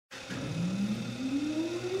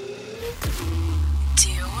Do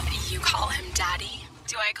you call him daddy?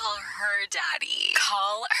 Do I call her daddy?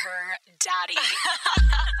 Call her daddy.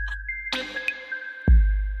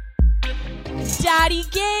 Daddy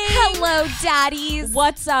Gang! Hello, daddies.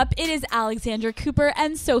 What's up? It is Alexandra Cooper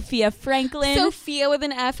and Sofia Franklyn. Sophia with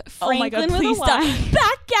an F, Oh my God, Franklyn please with a Y. stop.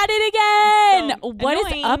 Back at it again. So What is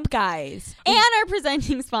annoying. up, guys? And our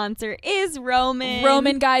presenting sponsor is Roman.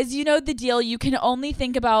 Roman, guys, you know the deal. You can only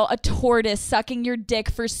think about a tortoise sucking your dick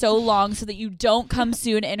for so long so that you don't come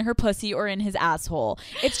soon in her pussy or in his asshole.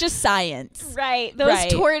 It's just science. Right. Those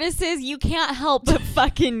tortoises, you can't help but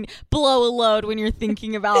fucking blow a load when you're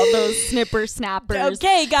thinking about those snipper snappers.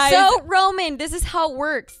 Okay, guys. So, Roman, this is how it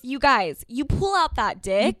works. You guys, you pull out that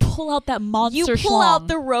dick. You pull out that monster You pull schlong. out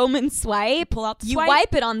the Roman swipe. Pull out the You swipe.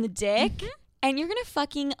 wipe it on the dick. And you're going to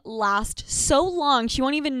fucking last so long. She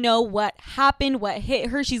won't even know what happened, what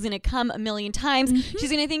hit her. She's going to come a million times.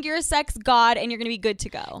 She's going to think you're a sex god and you're going to be good to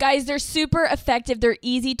go. Guys, they're super effective. They're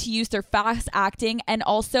easy to use. They're fast acting. And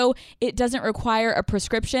also, it doesn't require a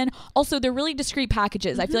prescription. Also, they're really discreet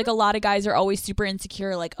packages. I feel like a lot of guys are always super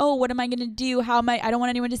insecure. Like, oh, what am I going to do? How am I don't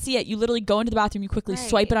want anyone to see it. You literally go into the bathroom. You quickly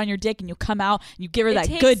swipe it on your dick and you come out and you give her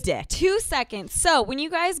that good dick. 2 seconds. So when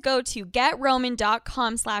you guys go to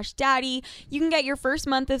getroman.com/daddy, you can get your first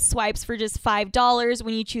month of swipes for just $5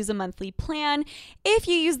 when you choose a monthly plan. If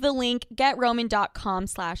you use the link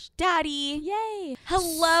getroman.com/daddy. Yay.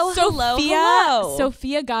 Hello, Sophia,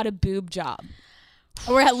 Sophia got a boob job.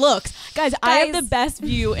 Or at looks. Guys, I have the best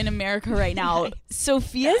view in America right now.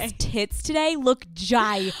 Sophia's tits today look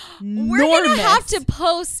ginormous. We're going to have to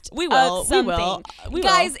post something. We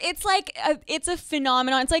Guys, will. it's like it's a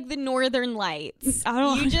phenomenon. It's like the Northern Lights.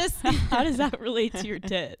 How does that relate to your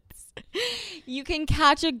tits? You can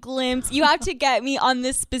catch a glimpse. You have to get me on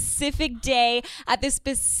this specific day at this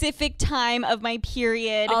specific time of my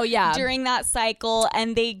period. Oh, yeah. During that cycle,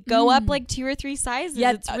 and they go up like 2 or 3 sizes.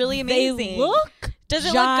 Yeah, it's really amazing. They look. Does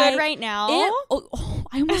it look good right now?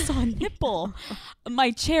 I almost saw a nipple.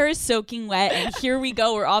 My chair is soaking wet, and here we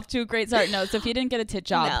go. We're off to a great start. No, Sophia didn't get a tit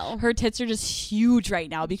job. No. Her tits are just huge right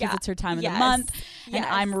now because it's her time of the month, and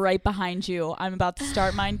I'm right behind you. I'm about to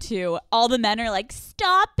start mine too. All the men are like,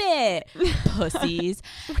 "Stop it, pussies!"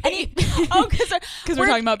 Because we're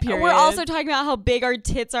talking about periods. We're also talking about how big our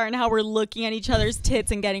tits are and how we're looking at each other's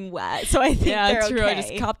tits and getting wet. So I think they're true. okay. I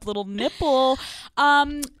just copped a little nipple.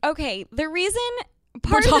 Okay, the reason.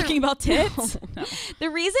 We're talking about tits. No. The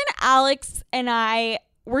reason Alex and I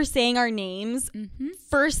were saying our names,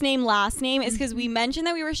 first name, last name, is because we mentioned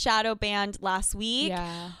that we were shadow banned last week.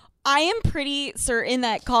 Yeah. I am pretty certain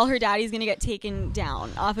that Call Her Daddy is going to get taken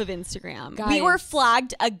down off of Instagram. Guys, we were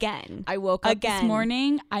flagged again. I woke up this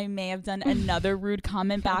morning. I may have done another rude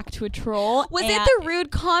comment back to a troll. Was it the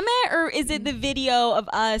rude comment or is it the video of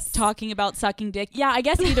us talking about sucking dick? Yeah, I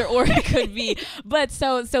guess either or it could be. But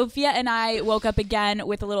so Sophia and I woke up again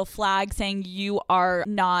with a little flag saying you are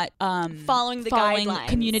not following guidelines.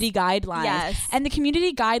 Community guidelines. Yes. And the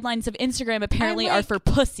community guidelines of Instagram apparently are for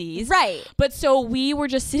pussies. Right. But so we were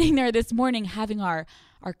just sitting there this morning having our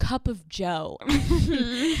cup of joe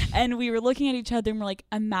and we were looking at each other and we're like,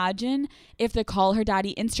 imagine if the Call Her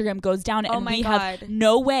Daddy Instagram goes down and we have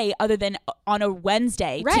no way other than on a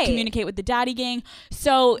Wednesday to communicate with the daddy gang.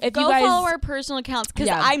 So if you guys follow our personal accounts, because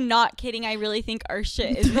I'm not kidding, I really think our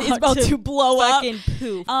shit is about to blow up.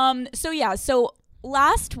 Poof. So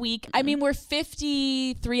last week, I mean, we're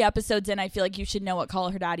 53 episodes in. I feel like you should know what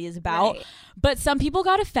Call Her Daddy is about. Right. But some people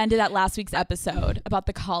got offended at last week's episode about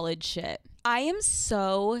the college shit. I am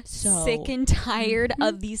so sick and tired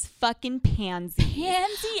of these fucking pansies.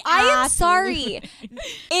 I am sorry.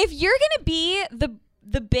 If you're going to be the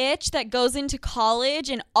bitch that goes into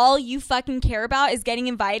college and all you fucking care about is getting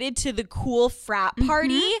invited to the cool frat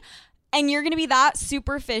party, and you're going to be that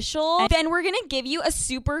superficial, then we're going to give you a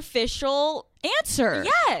superficial answer.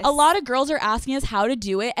 Yes. A lot of girls are asking us how to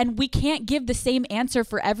do it, and we can't give the same answer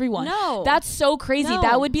for everyone. No. That's so crazy. No.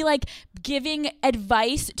 That would be like giving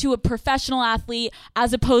advice to a professional athlete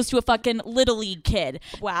as opposed to a fucking little league kid.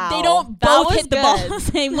 Wow. They don't both hit the ball the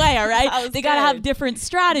same way, all right? They got to have different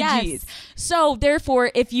strategies. Yes. So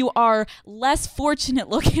therefore, if you are less fortunate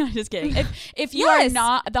looking, I'm just kidding. If you are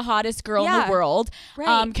not the hottest girl in the world,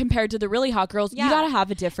 compared to the really hot girls, you got to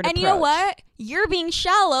have a different approach. And you know what? You're being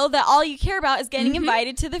shallow that all you care about is getting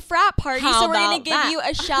invited to the frat party. So we're going to give you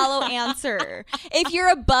a shallow answer. If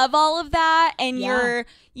you're above all of that and you're,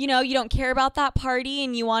 you know, you don't care about that party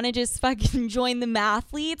and you want to just fucking join the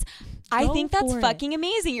mathletes, I Go think that's for it. fucking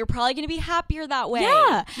amazing. You're probably going to be happier that way.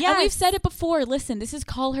 Yeah. Yes. And we've said it before. Listen, this is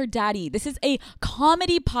Call Her Daddy. This is a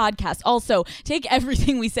comedy podcast. Also, take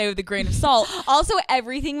everything we say with a grain of salt. Also,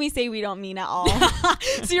 everything we say we don't mean at all.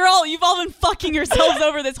 So you've all been fucking yourselves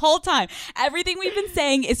over this whole time. Everything we've been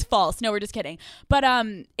saying is false. No, we're just kidding. But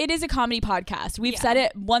it is a comedy podcast. We've said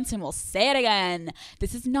it once and we'll say it again.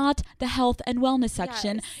 This is not the health and wellness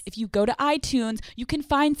section. Yes. If you go to iTunes, you can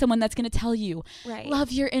find someone that's going to tell you, Right.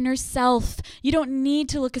 love your inner self. You don't need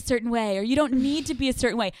to look a certain way, or you don't need to be a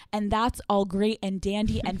certain way. And that's all great and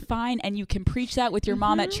dandy and fine. And you can preach that with your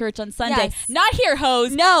mom at church on Sunday. Yes. Not here,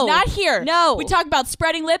 hoes. No. Not here. No. We talk about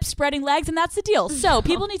spreading lips, spreading legs, and that's the deal. So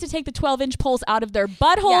people need to take the 12-inch poles out of their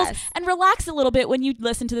buttholes Yes. and relax a little bit when you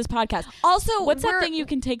listen to this podcast. Also, What's that thing you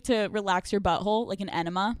can take to relax your butthole? Like an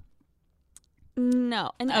enema?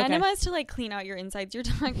 No. An Okay. enema is to like clean out your insides.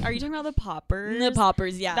 Are you talking about the poppers? The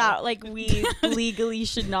poppers, yeah. That like we legally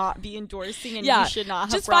should not be endorsing, and Yeah. you should not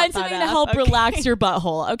have Just brought find that something to up. help Okay. relax your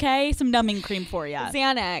butthole, okay? Some numbing cream for you.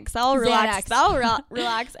 Xanax. That'll relax. Xanax. That'll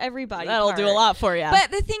relax everybody. That'll do a lot for you.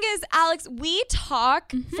 But the thing is, Alex, we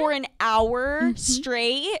talk for an hour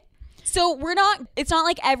straight. So it's not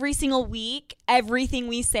like every single week, everything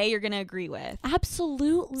we say you're going to agree with.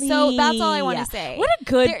 Absolutely. So that's all I want to say. What a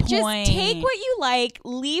good point. Just take what you like,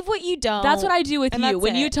 leave what you don't. That's what I do with and you. that's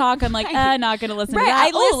When you it. talk, I'm like, not going to listen Right, to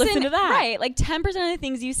that. I listen to that. Right, like 10% of the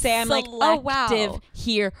things you say, I'm like, oh, wow. Selective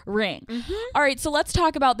hearing. All right, so let's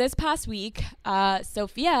talk about this past week.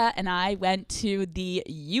 Sophia and I went to the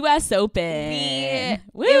U.S. Open.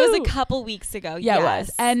 Woo! It was a couple weeks ago. Yeah, yes. it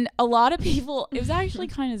was. And a lot of people, it was actually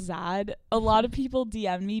kind of sad. A lot of people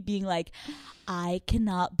DM'd me being like, I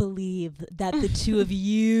cannot believe that the two of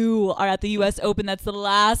you are at the U.S. Open. That's the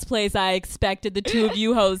last place I expected the two of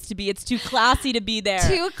you hosts to be. It's too classy to be there.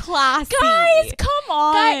 Too classy. Guys, come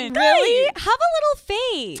on. Really? Have a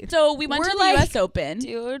little faith. So we went to the like, U.S. Open.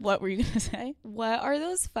 Dude. What were you going to say? What are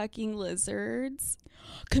those fucking lizards?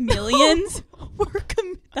 Chameleons?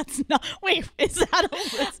 That's not. Wait, is that a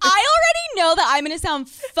lizard? I already know that I'm going to sound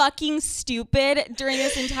fucking stupid during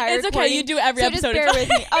this entire It's okay. recording, You do every so episode. just bear with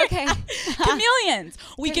me. Okay. Chameleons.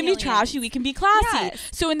 We can be Chameleons. trashy. We can be classy. Yes.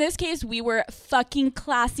 So in this case, we were fucking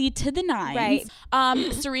classy to the nines.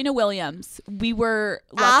 Right. Serena Williams. We were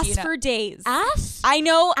lucky Ass enough- for days. Ass? I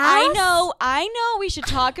know. Ass? I know. We should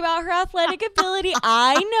talk about her athletic ability.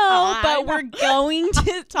 I know, but we're going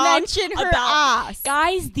to mention her ass.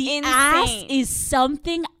 Guys, the Insane. ass is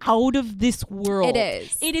something out of this world. It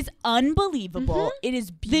is. It is unbelievable. It is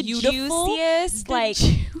The beautiful. juiciest, The like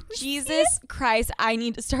juiciest. Jesus Christ, I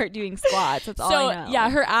need to start doing squats. That's all I know. Yeah,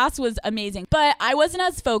 her ass was amazing. But I wasn't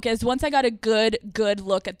as focused. Once I got a good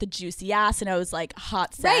look at the juicy ass and I was like,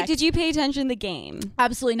 hot sex. Right, did you pay attention to the game?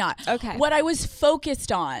 Absolutely not. Okay. What I was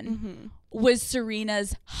focused on was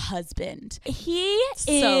Serena's husband. He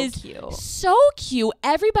is cute. so cute.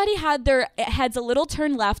 Everybody had their heads a little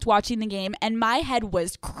turned left watching the game, and my head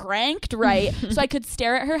was cranked right so I could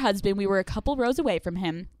stare at her husband. We were a couple rows away from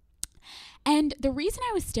him. And the reason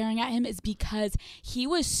I was staring at him is because he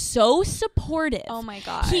was so supportive. Oh my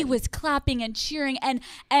God. He was clapping and cheering and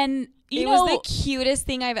It know, was the cutest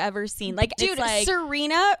thing I've ever seen. Like, It's dude, like-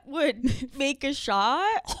 Serena would make a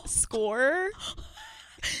shot, score,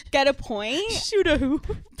 get a point. shoot a hoop.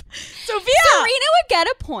 Sophia! Serena would get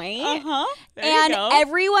a point. Uh-huh. And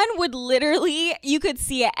everyone would literally, you could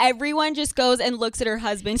see it. Everyone just goes and looks at her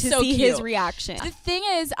husband to So see cute. his reaction. The thing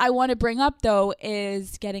is, I want to bring up, though,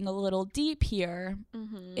 is getting a little deep here,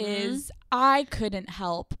 is I couldn't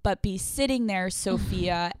help but be sitting there,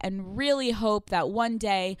 Sophia, and really hope that one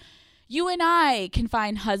day you and I can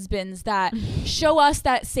find husbands that show us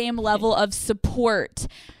that same level of support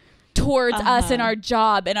towards us in our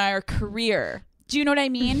job and our career. Do you know what I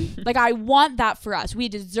mean? Like, I want that for us. We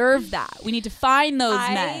deserve that. We need to find those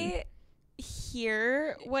men. I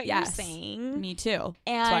hear what you're saying. Me too.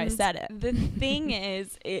 And That's why I said it. The thing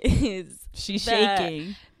is She's the-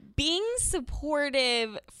 shaking. being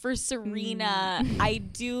supportive for Serena, I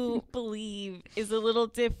do believe is a little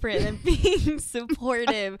different than being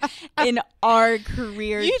supportive in our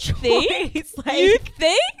career. You choice. think? Like, You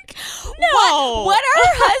think? No. What are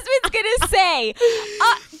our husbands gonna say?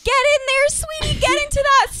 Get in there, sweetie. Get into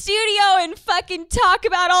that studio and fucking talk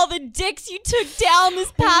about all the dicks you took down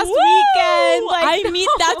this past weekend. Like, I mean,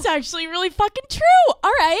 that's actually really fucking true.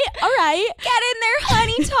 All right. get in there,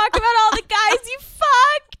 honey. Talk about all the guys you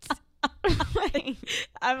fucked.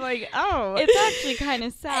 I'm like, oh. It's actually kind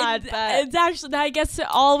of sad, but it's actually, I guess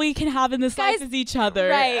all we can have in this life is each other.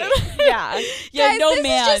 right. Yeah. Yeah, guys, no, this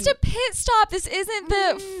man. is just a pit stop. This isn't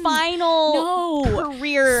the final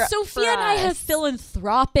career. Sophia and I have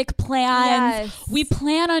philanthropic plans. Yes. We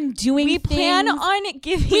plan on doing We things. plan on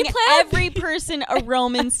giving every person a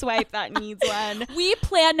Roman swipe that needs one. We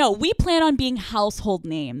plan on being household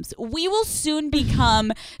names. We will soon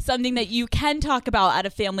become something that you can talk about at a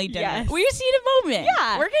family dinner. Yes. We just need a moment.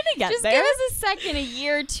 Yeah. We're going to get just there. give us a second, a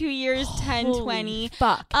year, 2 years, 10, Holy 20.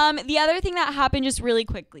 fuck. The other thing that happened just really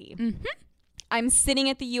quickly. Mm-hmm. I'm sitting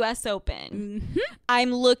at the US Open. Mm-hmm.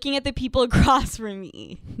 I'm looking at the people across from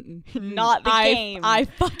me. Not the game. I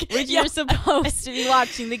fucking... Which you're supposed to be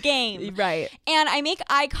watching the game. Right. And I make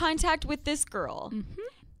eye contact with this girl. Mm-hmm.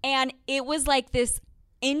 And it was like this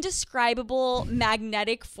indescribable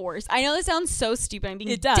magnetic force. I know this sounds so stupid. I'm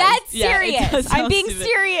being dead serious. Yeah, it does I'm sound being stupid.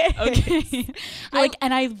 serious. Okay.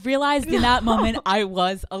 And I realized in that moment I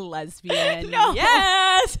was a lesbian. No.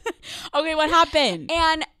 Yes. Okay, what happened?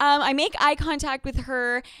 And I make eye contact with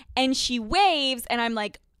her and she waves and I'm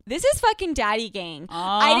like, this is fucking Daddy Gang.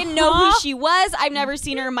 I didn't know who she was. I've never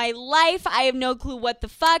seen her in my life. I have no clue what the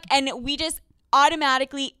fuck. And we just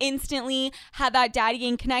automatically, instantly had that Daddy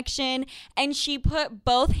Gang connection. And she put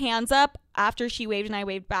both hands up after she waved and I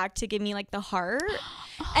waved back to give me like the heart.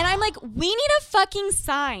 And I'm like, we need a fucking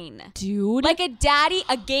sign. Dude. Like a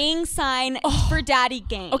gang sign for Daddy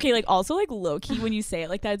Gang. Okay, like also like low-key when you say it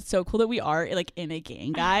like that, it's so cool that we are like in a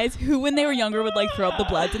gang, guys, who when they were younger would like throw up the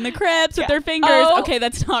Bloods in the Crips with their fingers. Okay,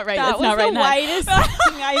 that's not right. That's not right. That was the whitest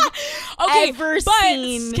thing I've ever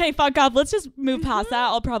seen. Okay, fuck off. Let's just move past that.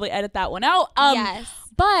 I'll probably edit that one out. Yes.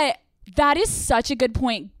 But that is such a good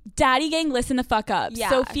point. Daddy Gang, listen the fuck up. Yeah.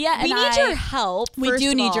 Sophia and we need your help. We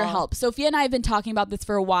do need your help. Sophia and I have been talking about this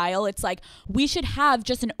for a while. It's like we should have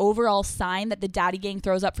just an overall sign that the Daddy Gang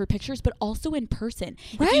throws up for pictures, but also in person.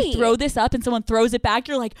 Right. If you throw this up and someone throws it back,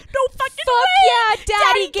 you're like, no fucking way. Yeah,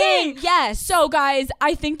 Daddy Gang. Yes. So guys,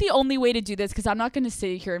 I think the only way to do this, because I'm not going to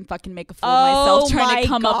sit here and fucking make a fool of myself trying to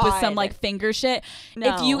come up with some like finger shit.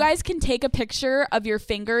 No. If you guys can take a picture of your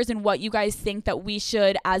fingers and what you guys think that we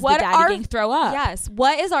should as the Daddy Gang throw up. Yes.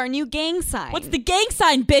 What is our new gang sign? What's the gang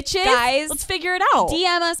sign, bitches? Guys, let's figure it out.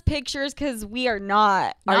 DM us pictures because we are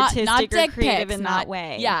not artistic or creative pics, in that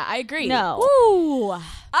way. Yeah, I agree. No. Ooh.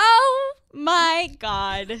 Oh my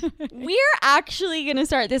God. We're actually going to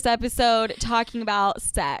start this episode talking about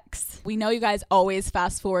sex. We know you guys always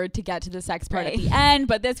fast forward to get to the sex part at the end,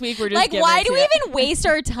 but this week we're just like, why do we even waste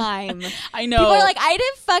our time? I know. People are like, I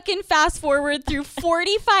didn't fucking fast forward through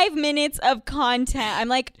 45 minutes of content. I'm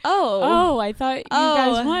like, I thought you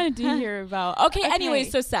guys wanted to hear about. Okay, anyway,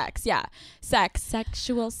 so sex. Yeah. Sex.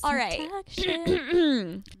 Sexual All right.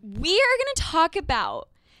 satisfaction. We are going to talk about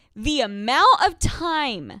the amount of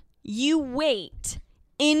time you wait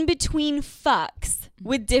in between fucks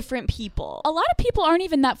with different people. A lot of people aren't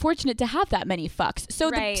even that fortunate to have that many fucks.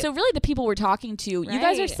 So so really the people we're talking to, you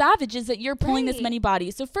guys are savages that you're pulling this many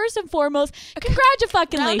bodies. So first and foremost,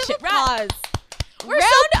 congratulations. Applause. We're so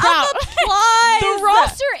proud. The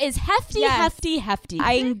roster is hefty.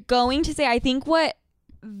 I'm going to say, I think what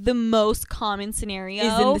the most common scenario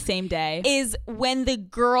is in the same day is when the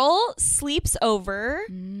girl sleeps over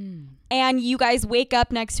and you guys wake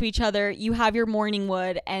up next to each other, you have your morning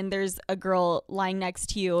wood and there's a girl lying next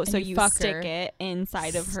to you, so you stick it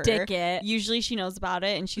inside of her. Stick it. Usually she knows about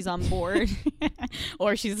it and she's on board.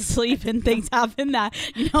 Or she's asleep and things happen that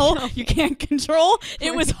you can't control.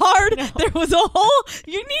 It was hard. There was a hole.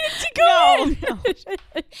 You needed to go in.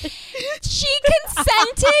 She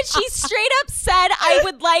consented. She straight up said, I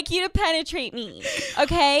would like you to penetrate me.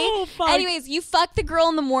 Okay? Oh, fuck. Anyways, you fuck the girl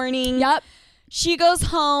in the morning. Yep. She goes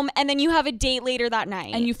home and then you have a date later that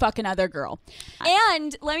night. And you fuck another girl.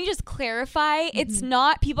 And let me just clarify. It's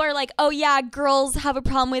not, people are like, oh yeah, girls have a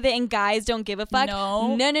problem with it and guys don't give a fuck.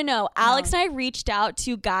 No. Alex and I reached out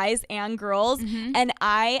to guys and girls and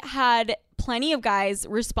I had plenty of guys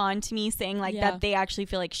respond to me saying like that they actually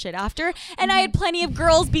feel like shit after, and I had plenty of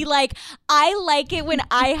girls be like, I like it when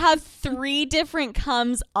I have 3 different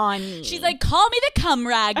cums on me. She's like, call me the cum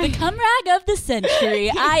rag of the century.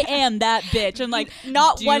 I am that bitch. I'm like,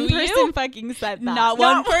 not one person fucking said that. Not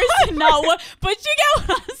one person. Not one. But you get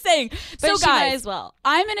what I'm saying. But so guys, as well.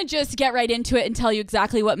 I'm gonna just get right into it and tell you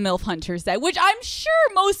exactly what MILF Hunter said, which I'm sure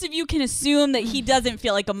most of you can assume that he doesn't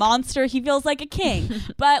feel like a monster. He feels like a king.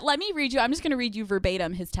 But let me read you. I'm just going to read you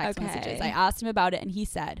verbatim his text messages. I asked him about it and he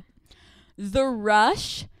said, the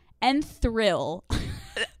rush and thrill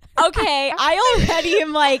okay, I already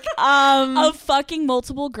am like, of fucking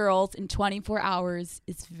multiple girls in 24 hours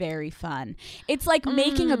is very fun. It's like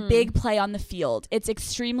making a big play on the field. It's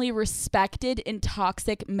extremely respected in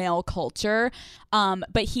toxic male culture.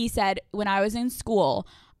 But he said, when I was in school,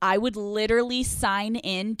 I would literally sign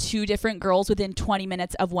in 2 different girls within 20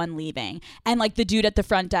 minutes of one leaving. And like the dude at the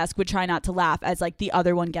front desk would try not to laugh as like the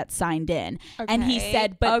other one gets signed in. Okay. And he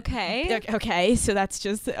said, but okay, so that's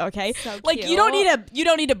just okay. So like cute. you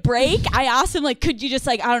don't need a break. I asked him like, could you just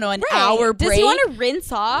like, I don't know, an hour break? Does he want to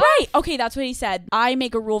rinse off? Right. Okay, that's what he said. I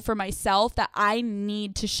make a rule for myself that I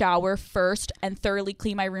need to shower first and thoroughly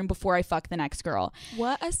clean my room before I fuck the next girl.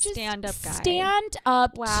 What a stand-up guy. Stand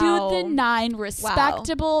up to the 9,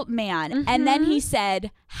 respectable man. And then he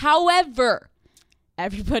said, however,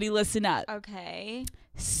 everybody listen up. Okay.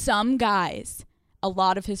 Some guys, a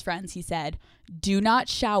lot of his friends, he said, do not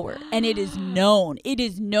shower. And it is known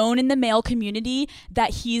in the male community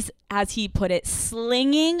that he's, as he put it,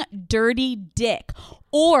 slinging dirty dick.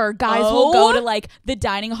 Or guys will go to like the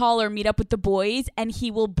dining hall or meet up with the boys and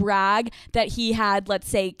he will brag that he had, let's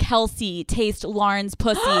say, Kelsey taste Lauren's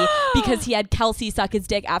pussy because he had Kelsey suck his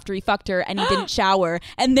dick after he fucked her and he didn't shower.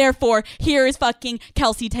 And therefore, here is fucking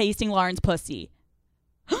Kelsey tasting Lauren's pussy.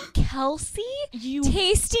 Kelsey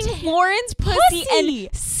tasting Lauren's pussy and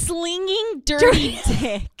slinging dirty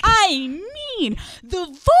dick. I mean, the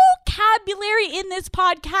vocabulary in this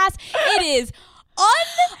podcast, it is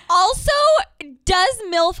Also, does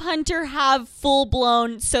MILF Hunter have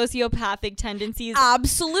full-blown sociopathic tendencies?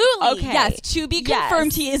 Absolutely. Okay. Yes. To be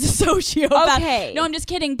confirmed, he is a sociopath. Okay. No, I'm just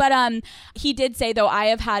kidding. But he did say though, I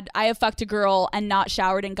have fucked a girl and not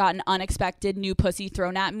showered and gotten unexpected new pussy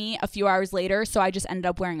thrown at me a few hours later. So I just ended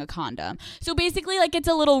up wearing a condom. So basically, like it's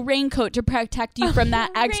a little raincoat to protect you from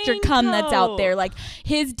that extra cum that's out there. Like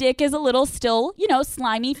his dick is a little still,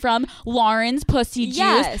 slimy from Lauren's pussy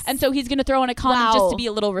juice, and so he's gonna throw in a condom just to be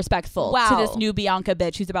a little respectful to this new Bianca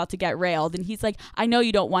bitch who's about to get railed. And he's like, I know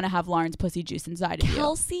you don't want to have Lauren's pussy juice inside of you.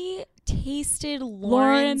 Kelsey tasted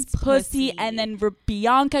Lauren's pussy, and then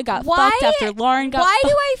Bianca got fucked after Lauren got Why do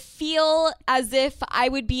I feel as if I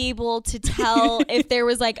would be able to tell if there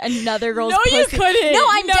was like another girl's pussy? No, you couldn't. No,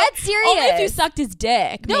 I'm dead serious. Only if you sucked his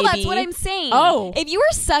dick. No, maybe. that's what I'm saying. Oh. If you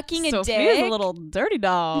were sucking a Sophia's dick. a little dirty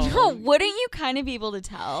dog. No, wouldn't you kind of be able to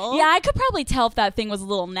tell? Yeah, I could probably tell if that thing was a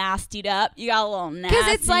little nastied up. You got a little nasty.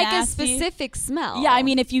 Because it's like a specific smell. Yeah, I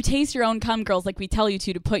mean, if you taste your own cum, girls, like we tell you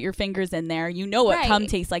to put your fingers in there, you know what cum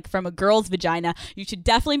tastes like from a girl's vagina. You should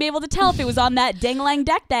definitely be able to tell if it was on that ding-lang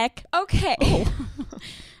deck. Okay. Oh.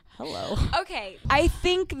 Hello. Okay. I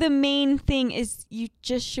think the main thing is you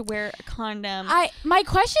just should wear a condom. My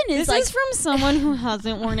question is, this is from someone who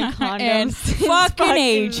hasn't worn a condom since fucking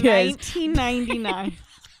ages. 1999.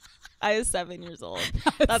 I was 7 years old.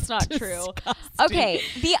 That's not disgusting. true. Okay.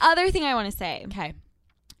 The other thing I want to say. Okay.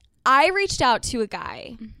 I reached out to a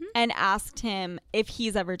guy and asked him if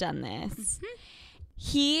he's ever done this.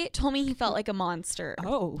 He told me he felt like a monster.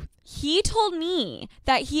 Oh. He told me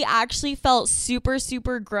that he actually felt super,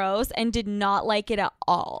 super gross and did not like it at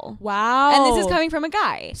all. Wow. And this is coming from a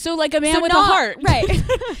guy. So like a man with a heart. Right.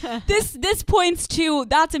 This points to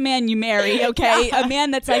that's a man you marry, okay? Yeah. A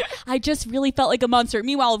man that's like, I just really felt like a monster.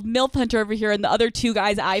 Meanwhile, MILF Hunter over here and the other 2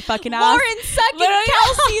 guys I fucking asked. Lauren's sucking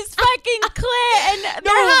Kelsey's fucking clit and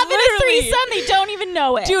they're having a threesome. They don't even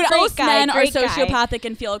know it. Dude, most men are guy. sociopathic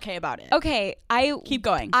and feel okay about it. Okay. Keep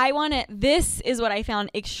going. I want to, this is what I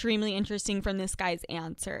found extremely interesting from this guy's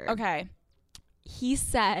answer. Okay. He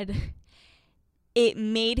said it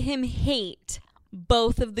made him hate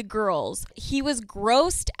both of the girls. He was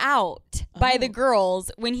grossed out by the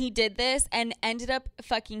girls when he did this and ended up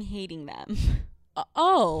fucking hating them.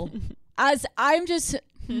 As I'm just...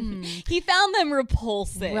 He found them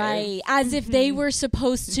repulsive. Right. As if they were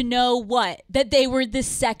supposed to know what? That they were the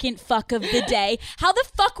second fuck of the day. How the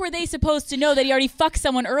fuck were they supposed to know that he already fucked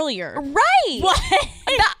someone earlier? Right. What?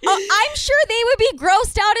 I'm sure they would be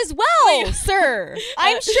grossed out as well, sir.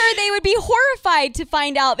 I'm sure they would be horrified to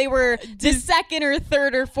find out they were the second or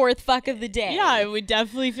third or fourth fuck of the day. Yeah, I would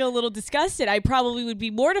definitely feel a little disgusted. I probably would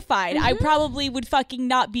be mortified. I probably would fucking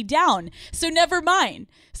not be down. So never mind.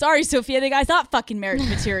 Sorry, Sofia, the guy's not fucking marriage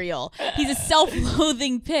material. He's a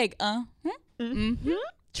self-loathing pig.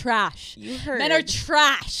 Trash. You heard. Men are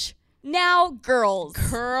trash. Now,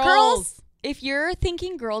 girls, if you're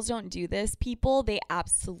thinking girls don't do this, people, they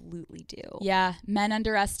absolutely do. Yeah, men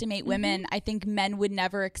underestimate women. I think men would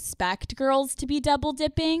never expect girls to be double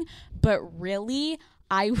dipping, but really,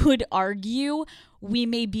 I would argue we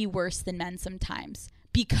may be worse than men sometimes.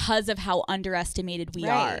 because of how underestimated we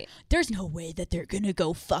are. There's no way that they're gonna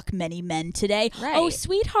go fuck many men today. Oh,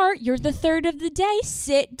 sweetheart, you're the third of the day.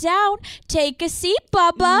 Sit down, take a seat,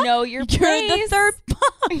 Bubba. Know your place. You're the third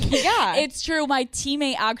punk. Yeah, it's true. My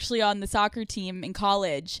teammate actually on the soccer team in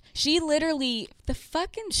college, she literally the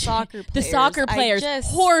soccer players,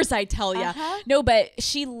 whores, I tell ya. No, but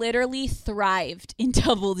she literally thrived in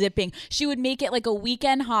double dipping. She would make it like a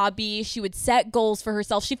weekend hobby. She would set goals for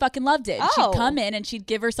herself. She fucking loved it. She'd come in and she'd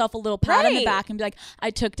give herself a little pat on the back and be like, I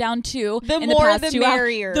took down 2 the in more the past the 2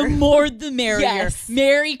 merrier. hours. The more the merrier. Yes.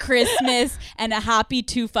 Merry Christmas and a happy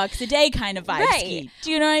 2 fucks a day kind of vibe ski.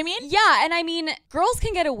 Do you know what I mean? Yeah, and I mean, girls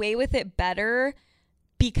can get away with it better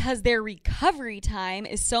because their recovery time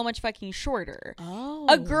is so much fucking shorter.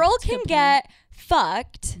 A girl can get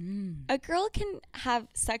fucked. A girl can have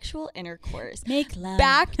sexual intercourse, make love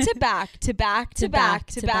back to back to back to back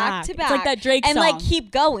to back to back. It's like that Drake song. And like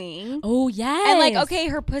keep going. Oh yeah. And like, okay,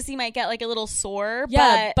 her pussy might get like a little sore.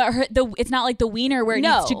 Yeah, but it's not like the wiener where it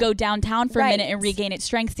needs to go downtown for a minute and regain its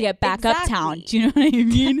strength to get back uptown. Do you know what I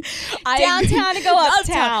mean? Downtown to go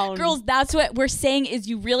uptown. Girls, that's what we're saying is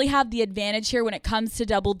you really have the advantage here when it comes to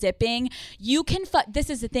double dipping. You can this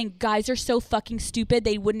is the thing. Guys are so fucking stupid.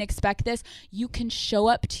 They wouldn't expect this. You can show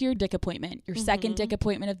up to your dick appointment, your second dick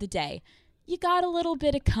appointment of the day. You got a little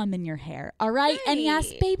bit of cum in your hair, all right? And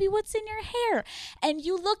yes, baby, what's in your hair? And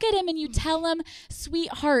you look at him and you tell him,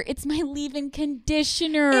 sweetheart, it's my leave-in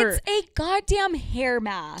conditioner. It's a goddamn hair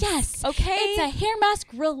mask. Yes. Okay? It's a hair mask.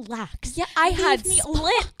 Relax. Yeah, I had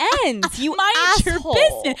split ends. You mind asshole.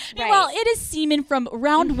 Your business. Right. Well, it is semen from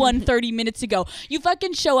round 1 30 minutes ago. You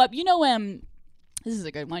fucking show up. You know, this is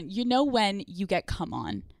a good one. You know when you get cum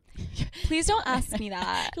on. Please don't ask me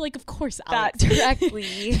that. You're like, of course, Alex. That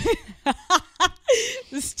directly.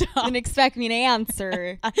 Stop. Didn't expect me to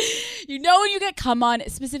answer. You know when you get cum on,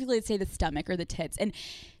 specifically, let's say the stomach or the tits, and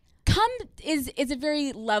cum is a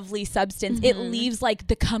very lovely substance. It leaves like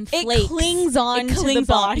the cum flakes. It clings on to the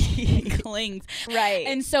body. It clings. Right.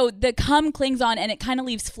 And so the cum clings on and it kind of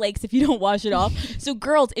leaves flakes if you don't wash it off. So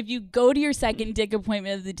girls, if you go to your second dick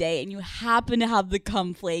appointment of the day and you happen to have the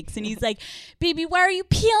cum flakes and he's like, baby, why are you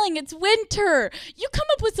peeling? It's winter. You come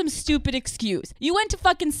up with some stupid excuse. You went to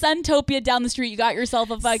fucking Suntopia down the street. You got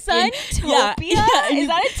yourself a fucking... Suntopia? Yeah. Is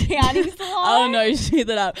that a tanning salon? I don't know. You should see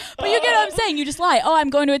that up. But you get what I'm saying. You just lie. Oh, I'm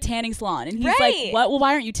going to a tanning salon. And he's like, what? Well,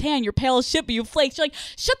 why aren't you tan? You're pale as shit, but you have flakes. You're like,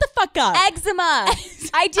 shut the fuck up. Eczema.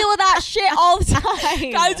 I deal with that shit all the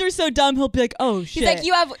time. Guys are so dumb. He'll be like, oh, shit. He's like,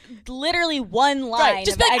 you have literally one line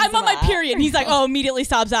just of like, eczema. I'm on my period. And he's like, oh, immediately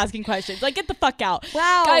stops asking questions. Like, get the fuck out.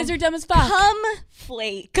 Wow. Guys are dumb as fuck. Cum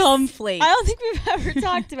flakes. Cum flakes. I don't think we've ever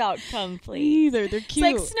talked about cum flakes. Either. They're cute.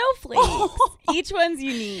 It's like snowflakes. Each one's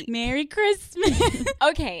unique. Merry Christmas.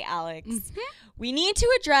 Okay, Alex. We need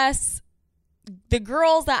to address the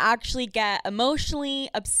girls that actually get emotionally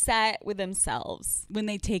upset with themselves when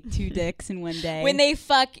they take 2 dicks in one day. When they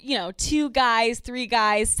fuck, 2 guys, 3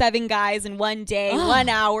 guys, 7 guys in one day, 1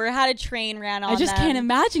 hour, had a train ran on them. I just can't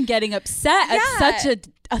imagine getting upset at such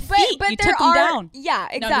a feat. But you there took them down. Yeah,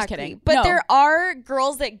 exactly. No, I'm just kidding. But there are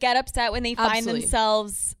girls that get upset when they find Absolutely.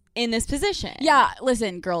 themselves in this position. Yeah,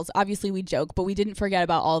 listen, girls, obviously we joke, but we didn't forget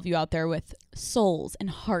about all of you out there with souls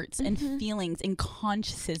and hearts and feelings and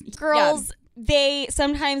consciences. Girls, they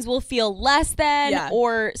sometimes will feel less than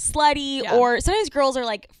or slutty or sometimes girls are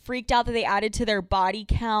like freaked out that they added to their body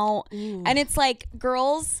count. Ooh. And it's like,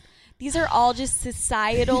 girls, these are all just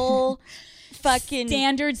societal fucking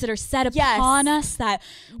standards that are set upon us that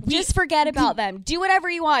we just forget about them. Do whatever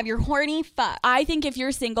you want. If you're horny, fuck. I think if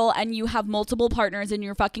you're single and you have multiple partners and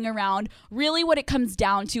you're fucking around, really what it comes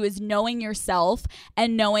down to is knowing yourself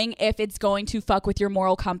and knowing if it's going to fuck with your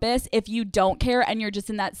moral compass. If you don't care and you're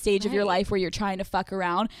just in that stage of your life where you're trying to fuck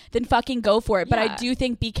around, then fucking go for it. But I do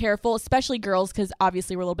think be careful, especially girls, because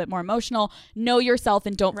obviously we're a little bit more emotional. Know yourself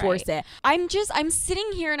and don't force it. I'm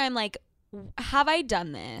sitting here and I'm like, have I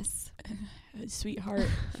done this? Sweetheart,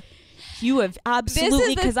 you have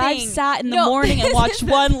absolutely, because I've sat in the morning and watched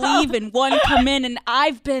one leave and one come in and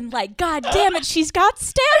I've been like, God damn it, she's got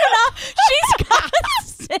stamina. She's got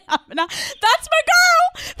stamina. That's my girl.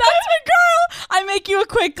 I make you a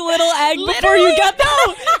quick little egg before you get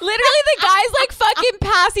there. Literally the guys like fucking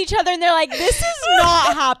pass each other and they're like, this is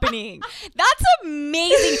not happening. That's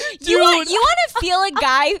amazing. You want to feel a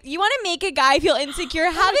guy, you want to make a guy feel insecure,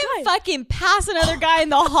 have him fucking pass another guy in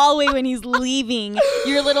the hallway when he's leaving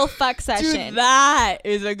your little fuck session. Dude, that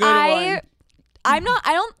is a good one. I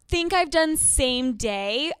don't think I've done same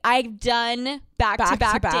day. I've done back to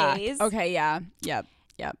back days. Okay, yeah. Yep.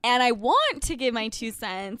 And I want to give my 2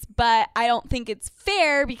 cents, but I don't think it's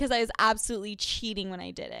fair because I was absolutely cheating when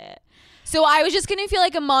I did it. So I was just gonna feel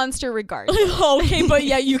like a monster regardless. Okay, but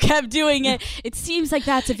yeah, you kept doing it. It seems like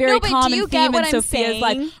that's a very common theme in Sophia's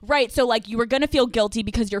life. Right, so like you were gonna feel guilty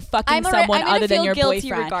because you're fucking someone other than your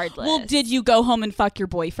boyfriend. Regardless. Well, did you go home and fuck your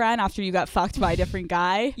boyfriend after you got fucked by a different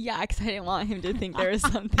guy? Yeah, because I didn't want him to think there was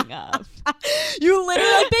something up. You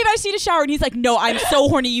literally like, babe, I just need a shower, and he's like, no, I'm so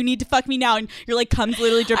horny, you need to fuck me now, and your like comes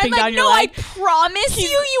literally dripping down your leg. I promise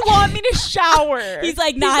you want me to shower. He's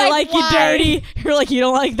like, nah, I like you dirty. You're like, you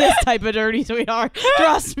don't like this type of dirty, sweetheart.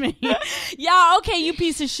 Trust me. Yeah, okay, you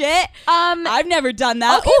piece of shit. I've never done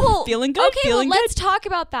that. Okay, well, feeling good. Okay, well, let's talk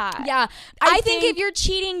about that. Yeah, I think if you're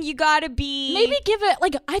cheating, you gotta be maybe give it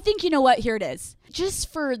like. I think you know what. Here it is.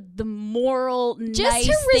 Just for the moral, just nice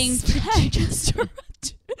to things.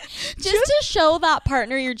 Just to show that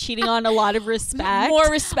partner you're cheating on a lot of respect. More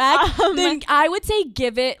respect. Then I would say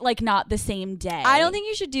give it like not the same day. I don't think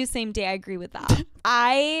you should do same day. I agree with that.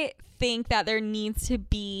 I think that there needs to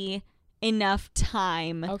be enough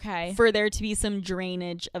time for there to be some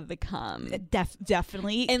drainage of the cum.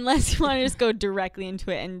 Definitely. Unless you want to just go directly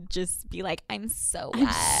into it and just be like, I'm so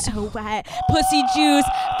wet. Pussy juice,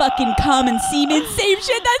 fucking cum and semen, same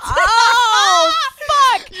shit. That's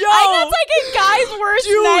fuck. Yo, that's like a guy's worst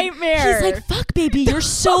nightmare. He's like, fuck, baby, you're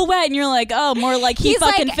so wet. And you're like, oh, more like he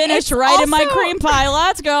fucking like, finished right in my cream pie.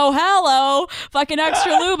 Let's go. Hello. Fucking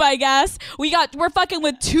extra lube, I guess. We're fucking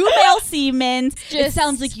with 2 male semen. It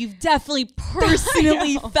sounds like you've definitely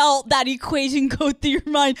personally felt that equation go through your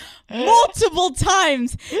mind multiple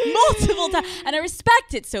times. And I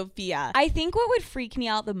respect it, Sophia. I think what would freak me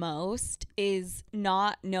out the most is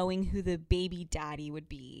not knowing who the baby daddy would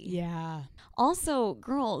be. Yeah. Also,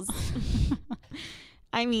 girls,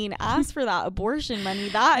 I mean, ask for that abortion money.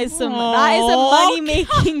 That is a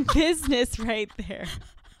money-making business right there.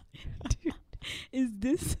 Dude, is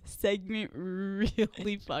this segment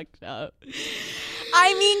really fucked up?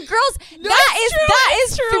 I mean, girls, that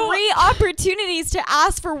is 3 opportunities to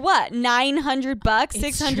ask for what? $900,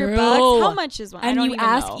 $600? How much is one? And you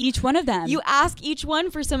ask each one of them. You ask each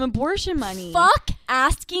one for some abortion money. Fuck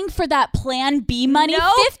asking for that Plan B money.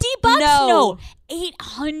 No. $50? No.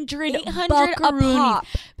 800 a pop.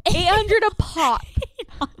 800 a pop.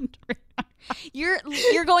 800.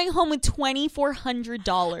 You're going home with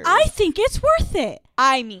 $2,400. I think it's worth it.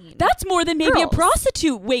 I mean, that's more than maybe a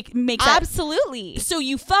prostitute makes. Absolutely. So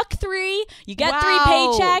you fuck 3, you get 3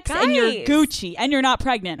 paychecks, guys. and you're Gucci, and you're not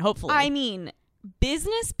pregnant. Hopefully. I mean,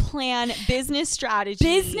 business plan, business strategy,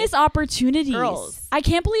 business opportunities. Girls, I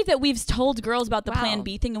can't believe that we've told girls about the Plan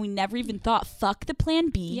B thing, and we never even thought, fuck the Plan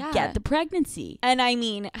B, get the pregency. And I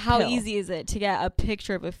mean, how easy is it to get a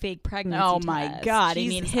picture of a fake pregnancy? Oh my God! Jesus, I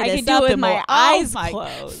mean, hit I us can do up it with my eyes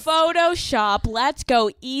closed. Photoshop. Let's go,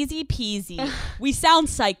 easy peasy. We sound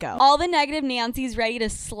psycho. All the negative Nancy's ready to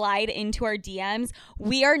slide into our DMs.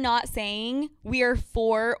 We are not saying we are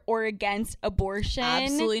for or against abortion.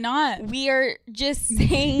 Absolutely not. We are just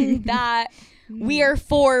saying that we are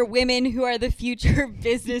for women who are the future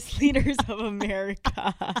business leaders of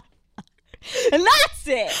America. And that's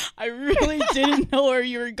it. I really didn't know where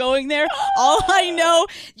you were going there. All I know,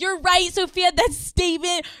 you're right, Sophia, that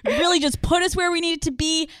statement really just put us where we needed to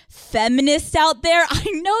be. Feminists out there, I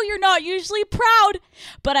know you're not usually proud,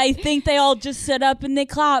 but I think they all just stood up and they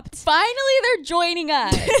clapped. Finally, they're joining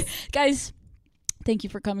us. Guys, thank you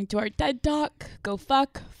for coming to our TED Talk. Go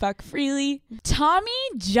fuck freely. Tommy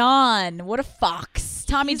John, what a fox.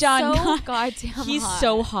 Tommy John, so goddamn he's hot.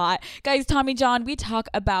 so hot. Guys, Tommy John, we talk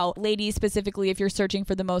about ladies specifically if you're searching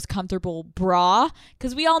for the most comfortable bra,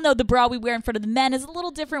 because we all know the bra we wear in front of the men is a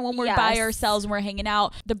little different when we're by ourselves and we're hanging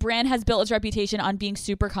out. The brand has built its reputation on being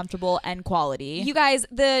super comfortable and quality. You guys,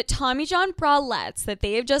 the Tommy John bralettes that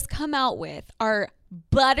they have just come out with are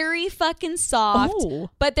buttery fucking soft,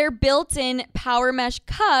 but their built-in power mesh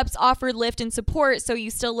cups offer lift and support, so you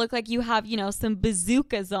still look like you have, some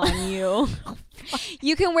bazookas on you.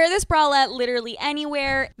 You can wear this bralette literally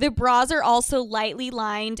anywhere. The bras are also lightly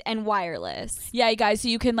lined and wireless. Yeah, you guys, so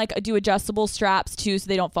you can do adjustable straps too so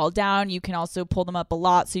they don't fall down. You can also pull them up a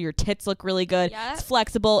lot so your tits look really good. Yep. It's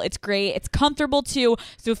flexible. It's great. It's comfortable too.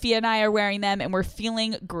 Sophia and I are wearing them and we're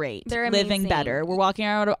feeling great. They're amazing. Living better. We're walking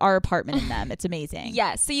around our apartment in them. It's amazing.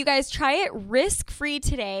 Yes. So you guys try it risk-free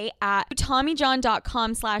today at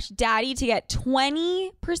TommyJohn.com/daddy to get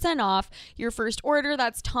 20% off your first order.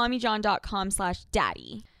 That's TommyJohn.com/daddy.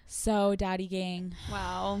 So, daddy gang.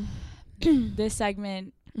 Wow. This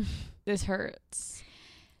segment, this hurts.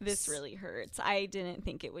 This really hurts. I didn't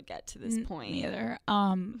think it would get to this point. Neither.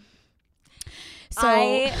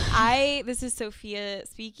 So this is Sophia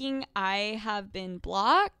speaking. I have been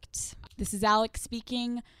blocked. This is Alex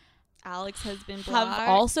speaking. Alex has been blocked. Have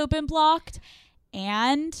also been blocked.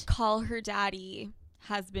 and call her daddy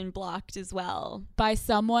has been blocked as well by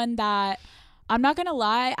someone that, I'm not gonna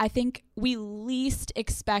lie, I think we least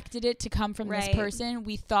expected it to come from this person.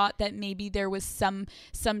 We thought that maybe there was some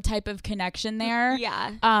type of connection there.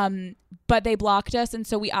 Yeah. But they blocked us, and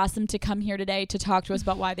so we asked them to come here today to talk to us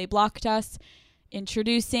about why they blocked us.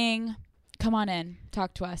 Introducing, come on in,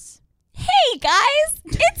 talk to us. Hey guys,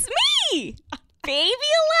 it's me, baby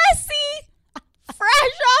Alessi,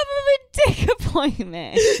 fresh off of a dick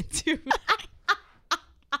appointment. Dude.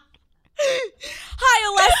 Hi,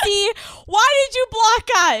 Alessi. Why did you block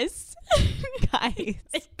us?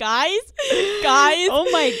 Guys. Oh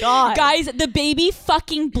my God. Guys, the baby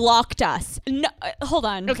fucking blocked us. No, hold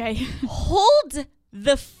on. Okay. Hold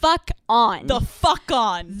the fuck on. The fuck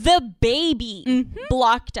on. The baby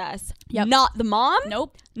blocked us. Yep. Not the mom.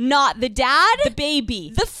 Nope. Not the dad. The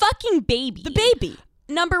baby. The fucking baby. The baby.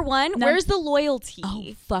 Number one, where's the loyalty? Oh,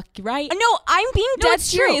 fuck, right? No, I'm being dead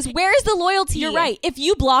serious. True. Where's the loyalty? You're right. If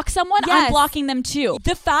you block someone, Yes. I'm blocking them too.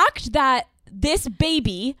 The fact that this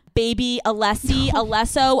baby Alessi,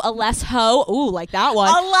 Alesso, Alesho, ooh, like that one.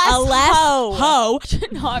 Alesho.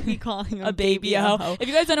 Should not be calling a baby a hoe. If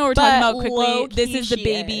you guys don't know what we're talking about quickly, this is the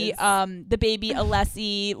baby, is.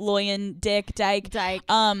 Alessi, Loyan, Dyke,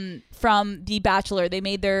 from The Bachelor. They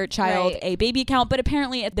made their child a baby account, but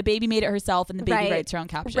apparently the baby made it herself, and the baby writes her own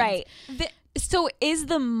captions. Right. So is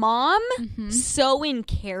the mom so in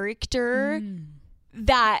character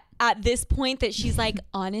that at this point that she's like,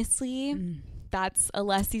 honestly, that's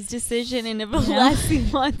Alessi's decision, and if Alessi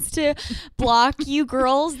wants to block you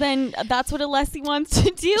girls, then that's what Alessi wants to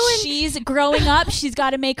do. And she's growing up. She's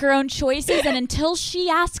got to make her own choices, and until she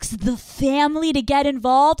asks the family to get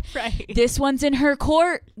involved, this one's in her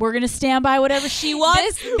court. We're gonna stand by whatever she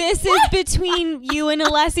wants. This is between you and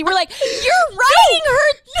Alessi. We're like, you're writing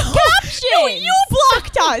her caption. No, you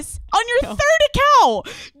blocked us on your third account.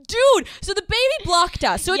 Dude, so the baby blocked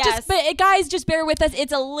us. So but guys, just bear with us.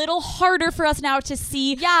 It's a little harder for us now to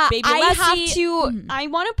see. Yeah, baby I Alessi. have to. I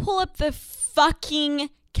want to pull up the fucking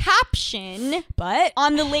caption, but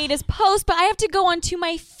on the latest post. But I have to go onto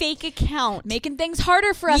my fake account, making things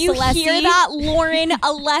harder for us. You Alessi. Hear that, Lauren,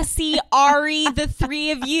 Alessi, Ari, the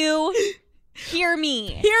three of you? Hear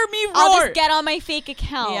me roar. I'll just get on my fake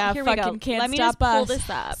account. Yeah, here fucking we go. Can't Let me stop just pull us. this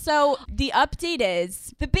up. So the update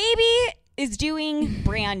is the baby is doing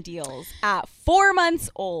brand deals at 4 months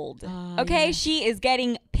old. Okay, she is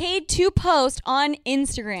getting paid to post on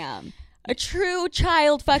Instagram. A true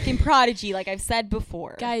child fucking prodigy, like I've said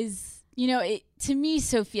before. Guys, you know, to me,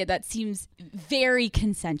 Sophia, that seems very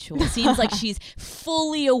consensual. It seems like she's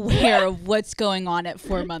fully aware of what's going on at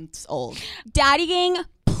 4 months old. Daddy gang,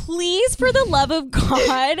 please, for the love of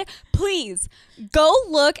God, please go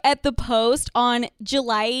look at the post on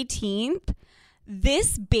July 18th.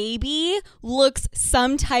 This baby looks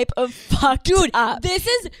some type of fucked up. This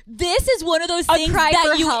is one of those things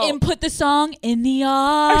that you help. input the song In the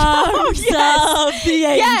Arms of the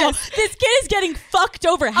Angel. Yes. This kid is getting fucked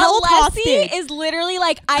over. Held hostage. Alessi is literally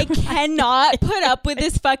like, I cannot put up with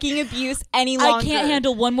this fucking abuse any longer. I can't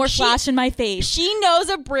handle one more flash in my face. She knows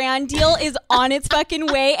a brand deal is on its fucking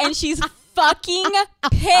way, and she's fucking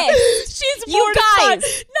pissed. She's you not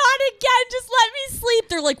guys. again. Just let me sleep.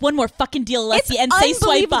 They're like, one more fucking deal, Alessi, and say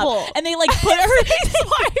swipe up. And they like put her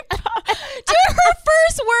swipe up. Dude, her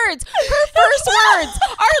first words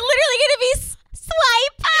are literally gonna be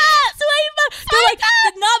swipe up. They're like,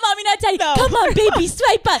 not mommy, not daddy. No. Come on, baby,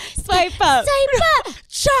 swipe up. Swipe up. Swipe up.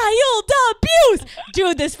 Child abuse.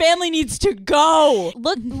 Dude, this family needs to go.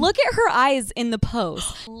 Look at her eyes in the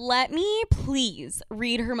post. Let me please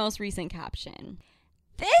read her most recent caption.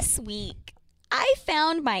 This week, I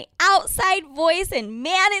found my outside voice, and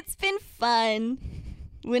man, it's been fun.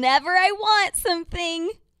 Whenever I want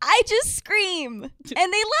something, I just scream, and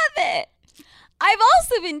they love it. I've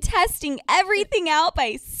also been testing everything out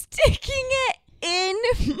by sticking it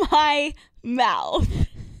in my mouth.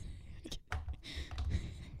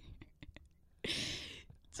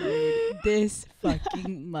 Dude, this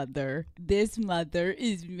mother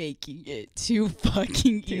is making it too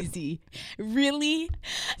fucking easy. Really?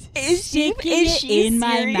 Is she in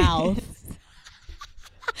my mouth?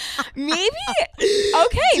 Maybe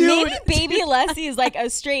maybe baby Alessi is like a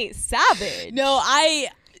straight savage. No,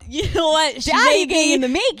 you know what? She may be in the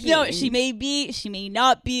making. No, she may be. She may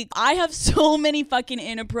not be. I have so many fucking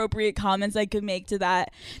inappropriate comments I could make to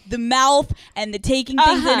that. The mouth and the taking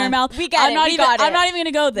things in her mouth. I'm not even going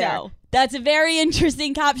to go there. No. That's a very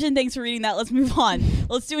interesting caption. Thanks for reading that. Let's move on.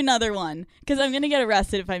 Let's do another one, because I'm going to get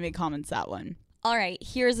arrested if I make comments that one. All right,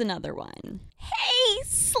 here's another one. Hey,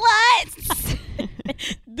 sluts.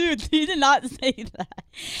 Dude, you did not say that.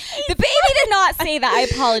 The baby did not say that. I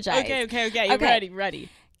apologize. Okay. You're ready.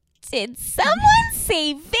 Did someone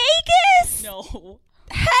say Vegas? No.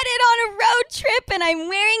 Headed on a road trip and I'm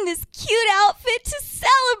wearing this cute outfit to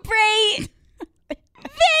celebrate.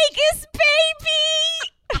 Vegas,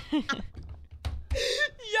 baby!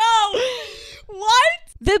 Yo, what?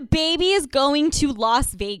 The baby is going to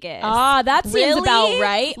Las Vegas. Ah, that seems about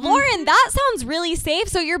right. Lauren, that sounds really safe.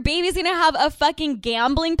 So your baby's going to have a fucking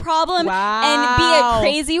gambling problem and be a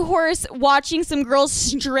crazy horse watching some girls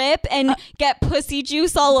strip and get pussy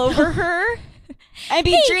juice all over her. And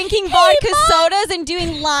be drinking vodka sodas and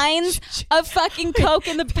doing lines of fucking Coke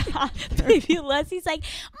in the bathroom. Baby Alessi's like,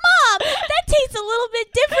 Mom, that tastes a little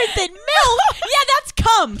bit different than milk. Yeah, that's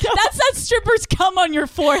cum. That's that stripper's cum on your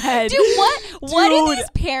forehead. Dude, what do these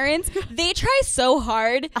parents, they try so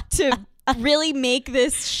hard to really make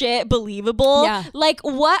this shit believable. Yeah. Like,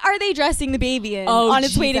 what are they dressing the baby in on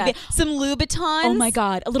its way to Vegas? Some Louboutins? Oh my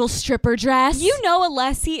God, a little stripper dress. You know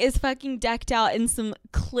Alessi is fucking decked out in some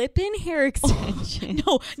clip-in hair extensions.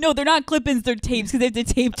 No, they're not clip-ins, they're tapes because they have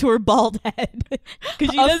to tape to her bald head.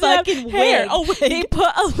 Because she a doesn't fucking have hair. wig. A wig. They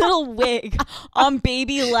put a little wig on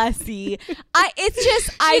baby Alessi.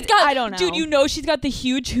 I don't know. Dude, you know she's got the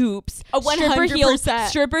huge hoops, A stripper heels, 100%.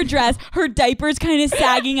 stripper dress, her diaper's kind of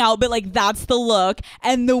sagging out, but like that's the look,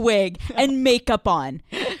 and the wig, and makeup on.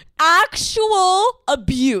 Actual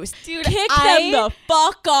abuse. Dude, kick them the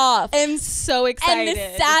fuck off. I'm so excited. And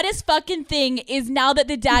the saddest fucking thing is now that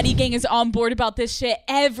the daddy gang is on board about this shit,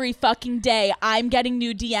 every fucking day I'm getting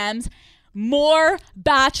new DMs. More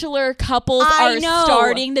bachelor couples are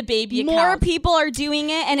starting the baby account. More people are doing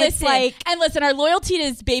it, and it's like... And listen, our loyalty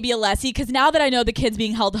is baby Alessi, because now that I know the kid's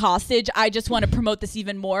being held hostage, I just want to promote this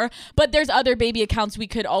even more. But there's other baby accounts we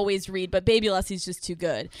could always read, but baby Alessi's just too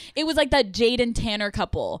good. It was like that Jade and Tanner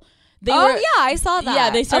couple. Yeah, I saw that.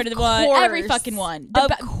 Yeah, they started one. Every fucking one. Of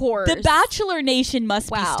course. The Bachelor Nation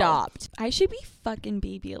must be stopped. I should be fucking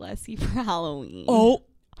baby Alessi for Halloween.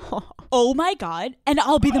 Oh my God. And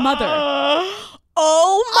I'll be the mother.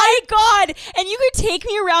 Oh my God. And you could take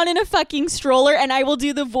me around in a fucking stroller and I will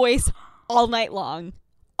do the voice all night long.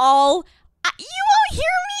 You won't hear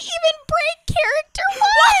me even break character once.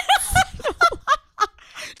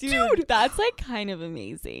 Dude, that's like kind of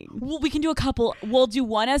amazing. Well, we can do a couple. We'll do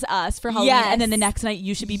one as us for Halloween, and then the next night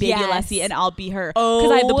you should be baby Alessi and I'll be her.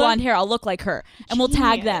 Because I have the blonde hair. I'll look like her. And we'll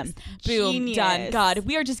tag them. Boom. Done. God,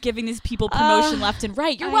 we are just giving these people promotion left and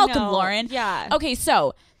right. You're welcome, Lauren. Yeah. Okay,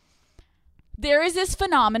 so there is this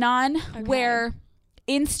phenomenon where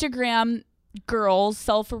Instagram girls,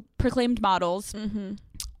 self-proclaimed models,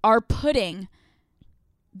 are putting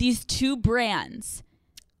these two brands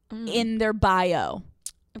in their bio.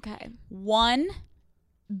 Okay. One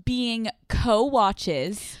being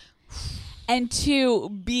co-watches and two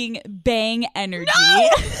being Bang Energy.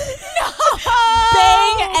 No!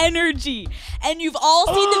 Bang Energy. And you've all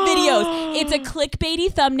seen the videos. It's a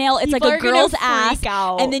clickbaity thumbnail. It's like a girl's ass.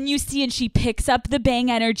 And then you see and she picks up the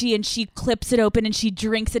Bang Energy and she clips it open and she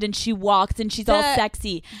drinks it and she walks and she's all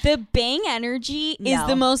sexy. The Bang Energy is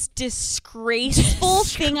the most disgraceful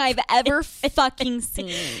thing I've ever fucking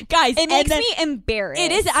seen. Guys, it makes me embarrassed.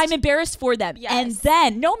 It is. I'm embarrassed for them. Yes. And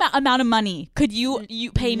then no amount of money could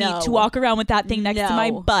you pay me to walk around with that thing next to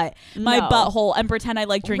my butt, my butthole, and pretend I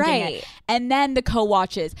like drinking it. And then the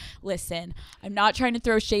co-watches. Listen, I'm not trying to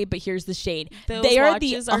throw shade, but here's the shade. Those they are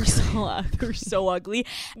watches are so ugly. They're so ugly.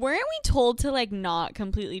 Weren't we told to like not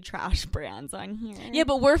completely trash brands on here? Yeah,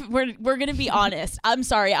 but we're gonna be honest. I'm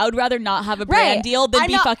sorry. I would rather not have a brand deal than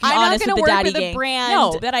be fucking honest with the daddy gang.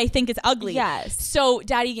 No, that I think is ugly. Yes. So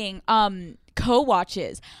daddy gang,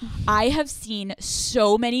 co-watches. I have seen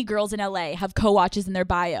so many girls in LA have co-watches in their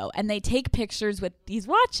bio and they take pictures with these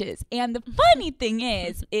watches. And the funny thing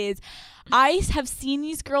is I have seen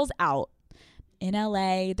these girls out in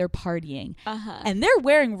LA, they're partying and they're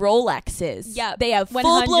wearing Rolexes. Yeah, they have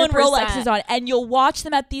full-blown Rolexes on, and you'll watch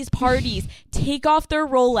them at these parties take off their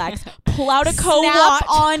Rolex, pull out a co-watch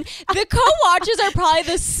on. The co-watches are probably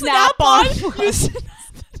the snap-on.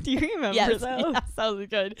 Do you remember those? Yes, that was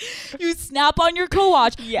good. You snap on your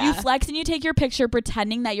co-watch, you flex and you take your picture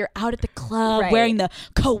pretending that you're out at the club wearing the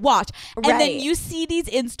co-watch. And then you see these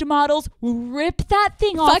Insta models rip that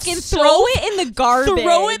thing off. Fucking throw it in the garbage.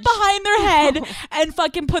 Throw it behind their head and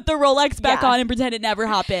fucking put the Rolex back on and pretend it never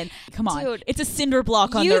happened. Come on. Dude, it's a cinder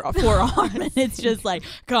block on their forearm. And it's just like,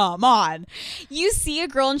 come on. You see a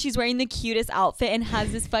girl and she's wearing the cutest outfit and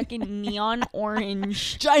has this fucking neon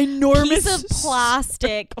orange ginormous piece of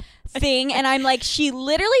plastic thing, and I'm like, she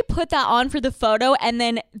literally put that on for the photo and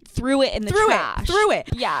then threw it in the trash. Threw it.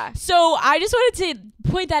 Yeah. So I just wanted to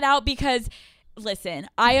point that out because Listen,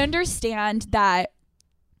 I understand that,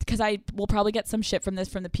 because I will probably get some shit from this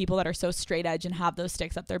from the people that are so straight edge and have those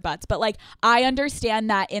sticks up their butts. But like, I understand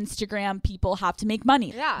that Instagram people have to make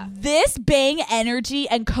money. Yeah. This Bang Energy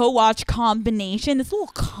and Co-Watch combination, this little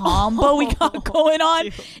combo we got going on,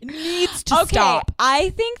 needs to stop. I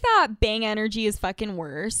think that Bang Energy is fucking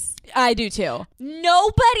worse. I do too.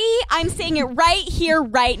 Nobody, I'm saying it right here,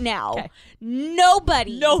 right now. Okay.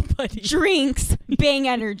 Nobody drinks Bang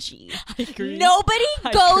Energy. I agree. Nobody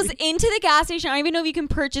goes into the gas station. I don't even know if you can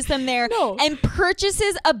purchase them there. And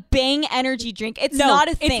purchases a Bang Energy drink. It's not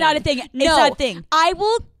a thing. It's not a thing. It's not a thing. I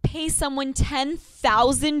will pay someone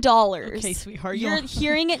 $10,000. Okay, sweetheart. You're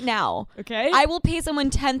hearing it now. Okay. I will pay someone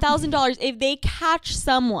 $10,000 if they catch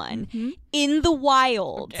someone in the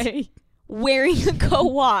wild. Wearing a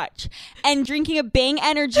Co-Watch and drinking a Bang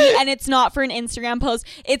Energy, and it's not for an Instagram post.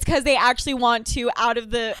 It's because they actually want to out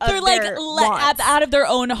of the out of their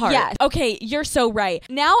own heart. Yes. Okay, you're so right.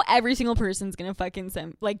 Now every single person's gonna fucking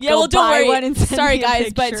send don't worry. One and sorry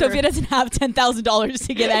guys, but Sophia doesn't have $10,000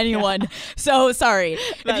 to give anyone. So sorry.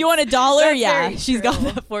 If you want $1, she's got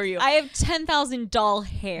that for you. I have 10,000 doll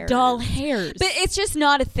hairs. Doll hairs. But it's just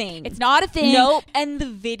not a thing. It's not a thing. Nope. And the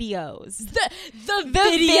videos. The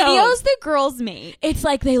videos the girls make. It's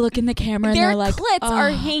like they look in the camera and their they're like, clits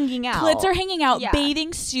are hanging out. Clits are hanging out. Yeah.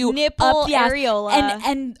 Bathing suit, nipple, up the areola,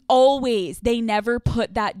 and always they never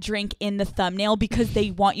put that drink in the thumbnail because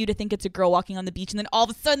they want you to think it's a girl walking on the beach, and then all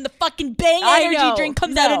of a sudden the fucking Bang Energy drink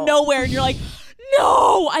comes out of nowhere, and you're like,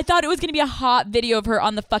 no! I thought it was gonna be a hot video of her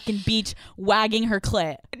on the fucking beach wagging her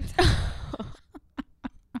clit.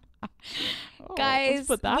 Guys,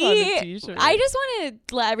 put that on a t-shirt. I just want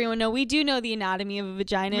to let everyone know we do know the anatomy of a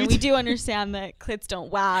vagina, and we do understand that clits don't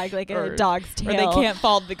wag like a dog's tail, or they can't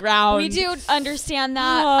fall to the ground. We do understand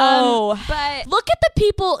that. But look at the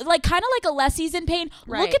people, like kind of like Alessi's in pain.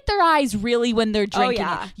 Right. Look at their eyes really when they're drinking.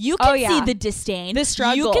 You can see the disdain, the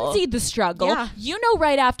struggle. You can see the struggle. Yeah. You know,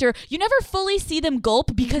 right after, you never fully see them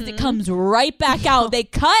gulp because it comes right back out. They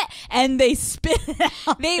cut and they spit it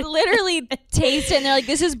out. They literally taste it and they're like,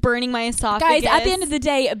 "This is burning my esophagus." Guys, at the end of the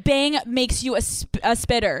day, Bang makes you a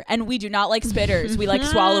spitter, and we do not like spitters. We like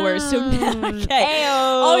swallowers. So okay,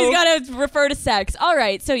 always gotta refer to sex. All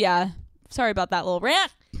right, so yeah, sorry about that little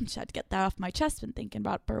rant. Just had to get that off my chest. Been thinking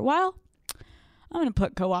about it for a while. I'm gonna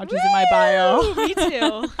put Co-Watches in my bio. Me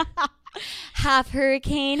too. Half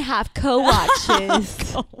hurricane, half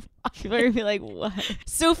Co-Watches. People are gonna be like, what?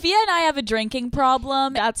 Sophia and I have a drinking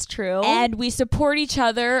problem. That's true. And we support each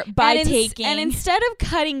other by taking. And instead of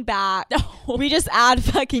cutting back, we just add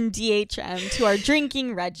fucking DHM to our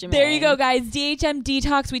drinking regimen. There you go, guys. DHM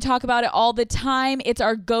Detox. We talk about it all the time. It's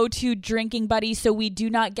our go-to drinking buddy, so we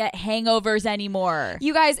do not get hangovers anymore.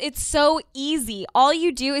 You guys, it's so easy. All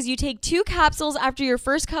you do is you take 2 capsules after your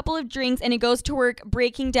first couple of drinks, and it goes to work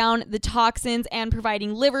breaking down the toxins and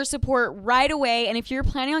providing liver support right away. And if you're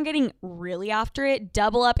planning on getting really after it,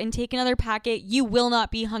 double up and take another packet. You will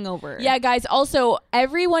not be hungover. Yeah, guys. Also,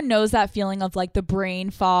 everyone knows that feeling of like the brain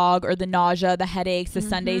fog or the nausea, the headaches, the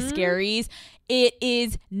Sunday scaries. It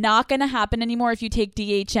is not going to happen anymore if you take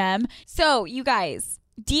DHM. So, you guys,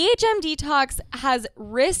 DHM Detox has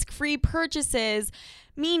risk-free purchases,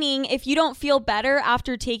 meaning if you don't feel better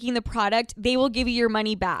after taking the product, they will give you your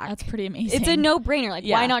money back. That's pretty amazing. It's a no-brainer. Like,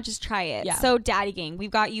 why not just try it? Yeah. So, Daddy Gang,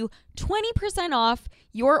 we've got you 20% off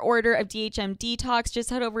your order of DHM Detox. Just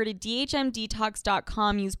head over to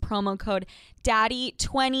dhmdetox.com. Use promo code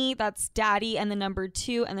DADDY20. That's daddy and the number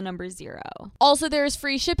 2 and the number 0. Also, there's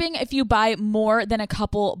free shipping if you buy more than a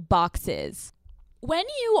couple boxes. When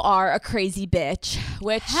you are a crazy bitch,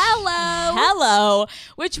 which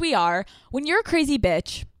which we are, when you're a crazy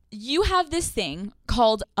bitch, you have this thing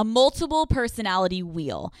called a multiple personality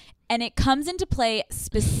wheel, and it comes into play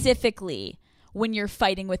specifically when you're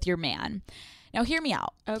fighting with your man. Now, hear me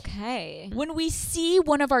out. Okay. When we see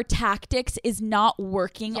one of our tactics is not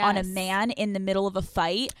working on a man in the middle of a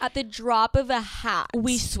fight, at the drop of a hat,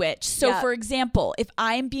 we switch. So, for example, if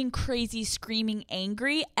I'm being crazy, screaming,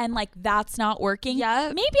 angry, and like that's not working, maybe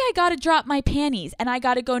I got to drop my panties and I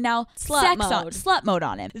got to go now slut mode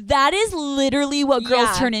on him. That is literally what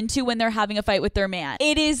girls turn into when they're having a fight with their man.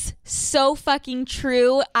 It is so fucking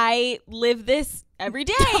true. I live this every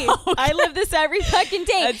day. I live this every fucking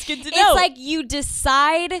day. That's good to know. It's like you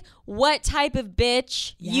decide what type of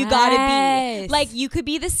bitch you gotta be. Like, you could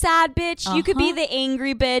be the sad bitch. You could be the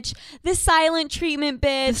angry bitch, the silent treatment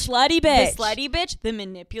bitch, the slutty bitch, the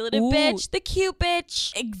manipulative bitch, the cute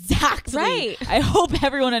bitch. Exactly. Right. I hope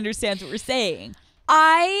everyone understands what we're saying.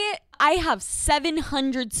 I have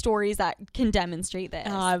 700 stories that can demonstrate this.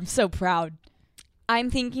 Oh, I'm so proud.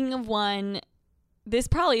 I'm thinking of one this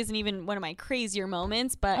probably isn't even one of my crazier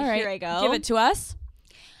moments, but All right. here I go. Give it to us.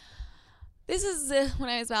 This is when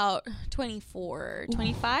I was about 24,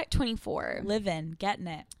 25, 24. Living, getting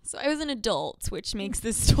it. So I was an adult, which makes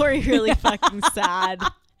this story really fucking sad.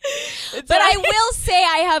 But right. I will say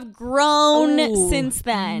I have grown Ooh. since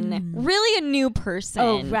then. Really a new person.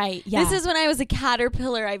 Oh, right. Yeah. This is when I was a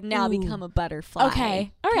caterpillar. I've now Ooh. become a butterfly.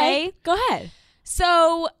 Okay. All right. Go ahead.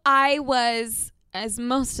 So I was, as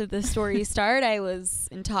most of the stories start, I was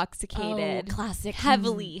intoxicated. Oh, classic.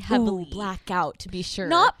 Heavily. Ooh, blackout, to be sure.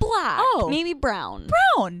 Not black. Oh. Maybe brown.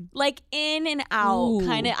 brown. Like in and out. Ooh.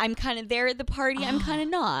 I'm kind of there at the party. I'm kind of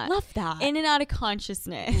not. Love that. In and out of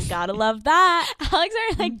consciousness. Gotta love that. Alex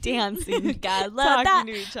are like dancing. Gotta love that.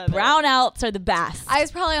 To each other. Brownouts are the best. I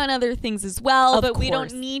was probably on other things as well, Of but we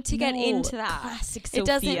course. don't need to get No, into that. classic It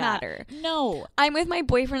doesn't Sofia. matter. No. I'm with my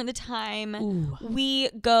boyfriend at the time. Ooh. We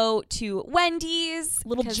go to Wendy's.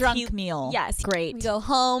 Little 'cause drunk meal. Yes. Great. We go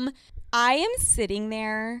home. I am sitting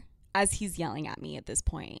there as he's yelling at me at this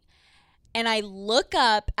point. And I look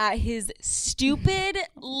up at his stupid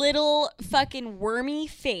little fucking wormy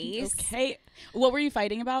face. Okay. What were you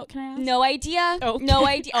fighting about? Can I ask? No idea. Oh. No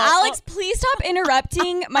idea. Oh, Alex, please stop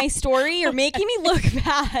interrupting my story. You're making me look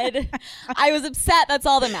bad. I was upset. That's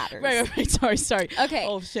all that matters. Right. Sorry. Okay.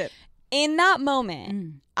 Oh, shit. In that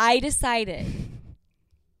moment, I decided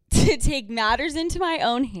to take matters into my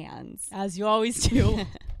own hands. As you always do.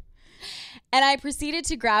 And I proceeded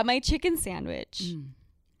to grab my chicken sandwich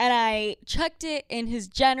and I chucked it in his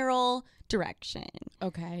general direction.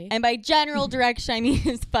 Okay. And by general direction, I mean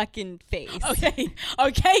his fucking face.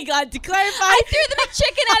 Okay. Glad to clarify. I threw the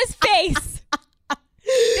McChicken at his face.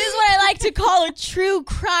 This is what I like to call a true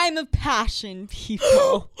crime of passion,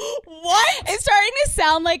 people. What? It's starting to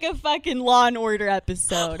sound like a fucking Law and Order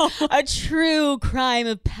episode. A true crime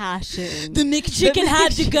of passion. The McChicken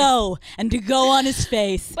had to go and to go on his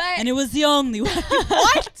face. But- and it was the only one.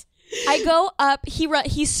 What? I go up.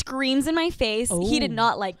 He screams in my face. Oh. He did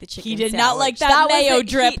not like the chicken He did sandwich. not like that mayo wasn't-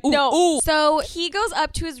 drip. Ooh, no. ooh. So he goes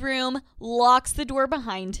up to his room, locks the door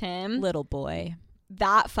behind him. Little boy.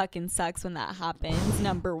 That fucking sucks when that happens.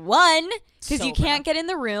 Number one, because So you can't get in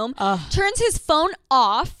the room. Ugh. Turns his phone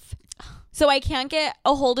off, so I can't get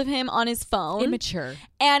a hold of him on his phone. Immature.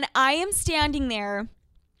 And I am standing there,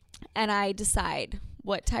 and I decide,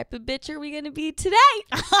 what type of bitch are we gonna be today?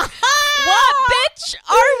 What bitch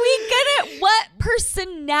are we gonna? What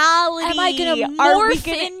personality Am I gonna are we morph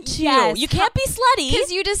gonna into? Yes. You can't be slutty.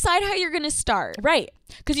 Because you decide how you're gonna start. Right.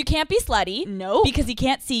 Because you can't be slutty. Nope. Because he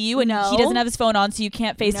can't see you and No. he doesn't have his phone on, so you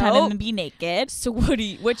can't FaceTime Nope. him and be naked. So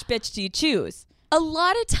which bitch do you choose? A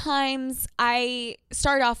lot of times I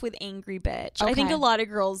start off with angry bitch. I think Okay. a lot of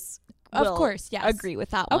girls Of will course, yes. agree with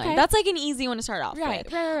that one. Okay. That's like an easy one to start off Right.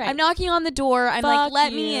 with. Right. I'm knocking on the door. I'm like, Fuck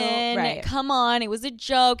let me you. in. Right. Come on. It was a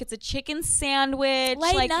joke. It's a chicken sandwich.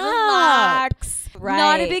 Lighten like, up. relax. Right.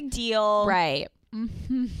 Not a big deal. Right.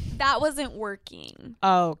 That wasn't working.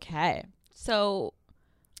 Okay. So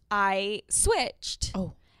I switched.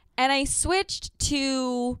 Oh. And I switched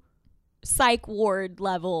to psych ward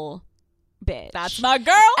level bitch. That's my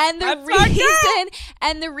girl. And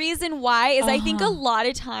the reason why is I think a Uh-huh. lot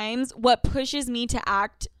of times what pushes me to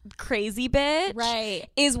act crazy bitch Right.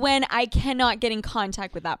 is when I cannot get in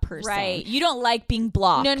contact with that person. Right. You don't like being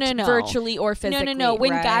blocked. No. Virtually or physically. No. When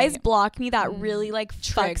right. guys block me, that really like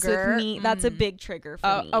fucks Trigger. with me. That's a big trigger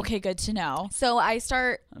for me. Okay, good to know. So I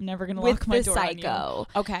start I'm never going to with lock my the door on psycho.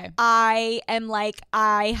 you. Okay. I am like,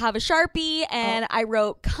 I have a Sharpie and I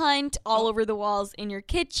wrote cunt all over the walls in your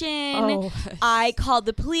kitchen. Oh. I called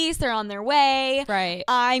the police. They're on their way. Right.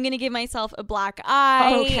 I'm going to give myself a black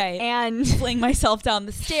eye. Okay. And Fling myself down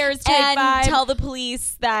the stairs. Take and 5. tell the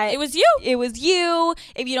police that It was you. It was you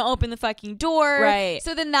if you don't open the fucking door. Right.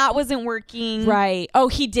 So then that wasn't working. Right. Oh,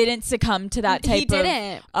 he didn't succumb to that type He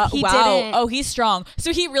didn't. of... He wow. didn't. Oh, he's strong.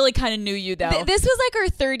 So he really kind of knew you, though. This was like our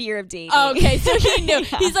 3rd year of dating. Okay, so he knew.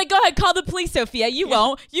 Yeah. He's like, go ahead, call the police, Sophia. You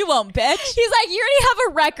won't, bitch. He's like, you already have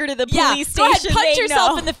a record of the police go ahead, station. punch They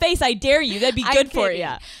yourself know. in the face. I dare you. That'd be I'm good for kidding.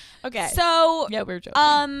 you. Okay. So, yeah, we were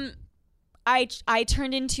joking. I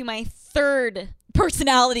turned into my third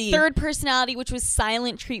Personality. personality, which was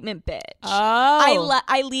silent treatment bitch. Oh.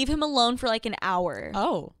 I leave him alone for like an hour.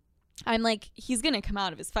 Oh. I'm like, he's gonna come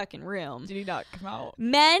out of his fucking room. Did he not come out?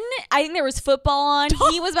 Men, I think there was football on.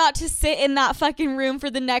 He was about to sit in that fucking room for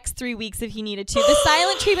the next 3 weeks if he needed to. The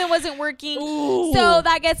silent treatment wasn't working. Ooh. So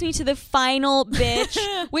that gets me to the final bitch,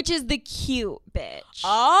 which is the cute bitch.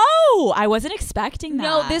 Oh, I wasn't expecting that.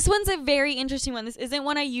 No, this one's a very interesting one. This isn't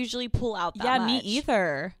one I usually pull out that Yeah, much. me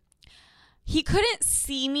either. He couldn't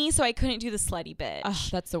see me, so I couldn't do the slutty bitch. Oh,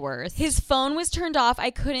 that's the worst. His phone was turned off.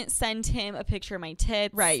 I couldn't send him a picture of my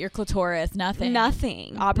tits. Right, your clitoris, nothing.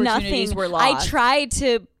 Opportunities were lost. I tried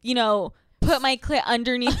to, put my clit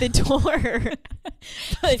underneath the door,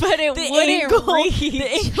 but it wouldn't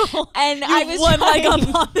reach. And I was one leg trying.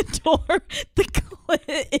 up on the door. The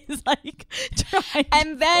clit is like trying.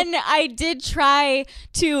 And then I did try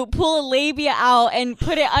to pull a labia out and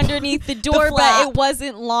put it underneath the door, but it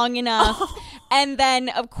wasn't long enough. Oh. And then,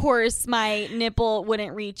 of course, my nipple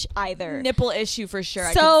wouldn't reach either. Nipple issue for sure.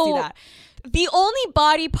 I So, could see that. The only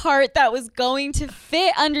body part that was going to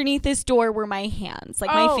fit underneath this door were my hands, like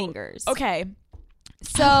my fingers. Okay.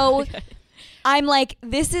 So I'm like,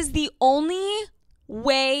 this is the only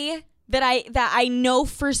way that I know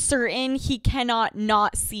for certain he cannot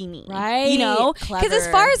not see me. Right. Because as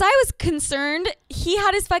far as I was concerned, he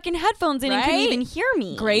had his fucking headphones in and couldn't even hear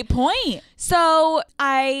me. Great point. So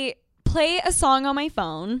I play a song on my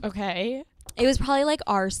phone. Okay. It was probably like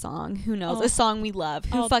our song. Who knows? A song we love.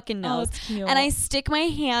 Who fucking knows? It's cute. And I stick my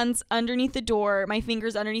hands underneath the door, my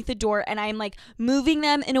fingers underneath the door, and I'm like moving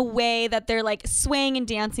them in a way that they're like swaying and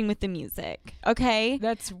dancing with the music. Okay?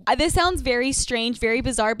 This sounds very strange, very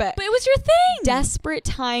bizarre, but it was your thing. Desperate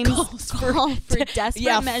times call for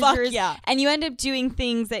desperate measures. Yeah. And you end up doing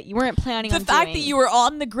things that you weren't planning on doing. The fact that you were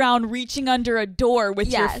on the ground reaching under a door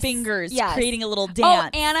with your fingers, creating a little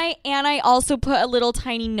dance. Oh, and I also put a little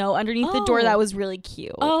tiny note underneath the door that was really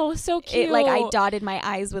cute. Oh, so cute. I dotted my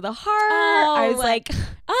eyes with a heart. I was like,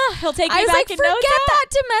 he'll take me I was back like, in forget no time. that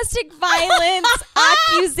domestic violence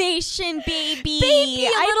accusation, baby. Baby,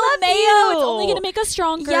 I love mayo. you. It's only gonna make us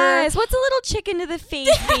stronger. Yes. What's a little chicken to the face,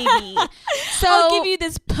 baby? So I'll give you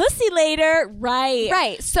this pussy later.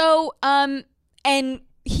 Right. So, and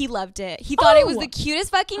he loved it. He thought it was the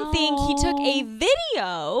cutest fucking thing. He took a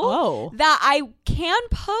video that I can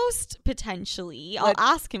post potentially. I'll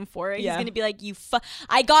ask him for it. He's going to be like,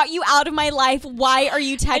 I got you out of my life. Why are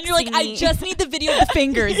you texting me? And you're like, I just need the video of the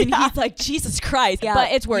fingers. And he's like, Jesus Christ. Yeah.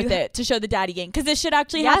 But it's worth it to show the daddy gang because this shit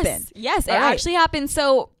actually happened. Yes, it actually happened.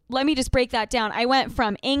 So let me just break that down. I went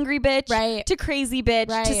from angry bitch to crazy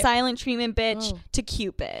bitch to silent treatment bitch to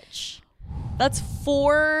cute bitch. That's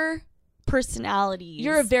 4 personalities.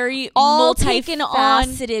 You're a very all taken on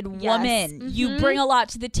multifaceted woman. Mm-hmm. You bring a lot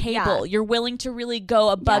to the table. You're willing to really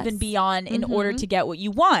go above and beyond in order to get what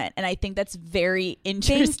you want. And I think that's very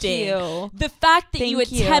interesting. Thank you. The fact that you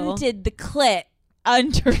attempted the clit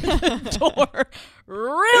under the door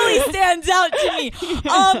really stands out to me.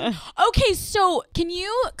 Okay, so can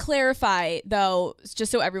you clarify though,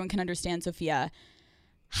 just so everyone can understand, Sophia,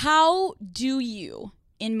 how do you,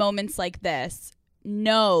 in moments like this,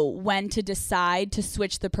 know when to decide to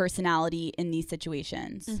switch the personality in these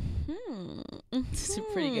situations? It's a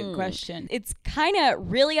pretty good question. It's kind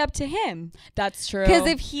of really up to him. That's true. Because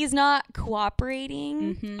if he's not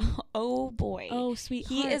cooperating, oh boy. Oh,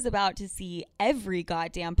 sweetheart. He is about to see every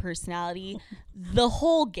goddamn personality. The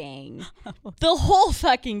whole gang. The whole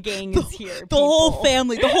fucking gang is here. The whole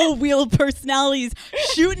family. The whole wheel of personalities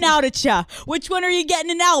shooting out at ya. Which one are you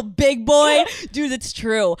getting in now, big boy? Dude, it's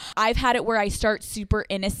true. I've had it where I start super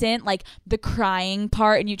innocent, like the crying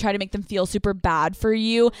part, and you try to make them feel super bad for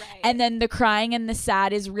you. Right. And then the crying and the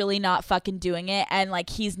sad is really not fucking doing it. And like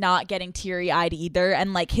he's not getting teary eyed either.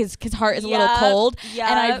 And like his heart is a little cold.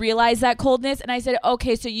 And I realized that coldness. And I said,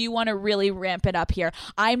 okay, so you want to really ramp it up here.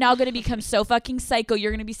 I'm now going to become so fucking psycho.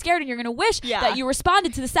 You're going to be scared and you're going to wish that you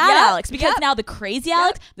responded to the sad Alex. Because now the crazy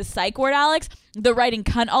Alex, the psych ward Alex, the writing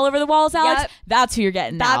cunt all over the walls Alex, that's who you're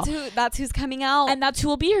getting now. That's who's coming out. And that's who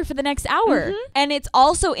will be here for the next hour. And it's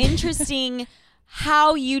also interesting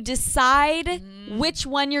how you decide which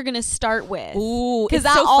one you're going to start with. Ooh, because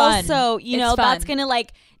that so also, you know, that's going to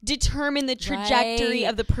like determine the trajectory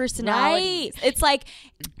of the personality. It's like,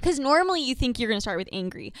 because normally you think you're going to start with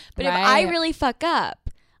angry. But if I really fuck up,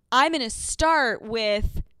 I'm going to start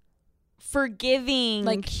with forgiving,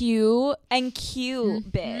 like cute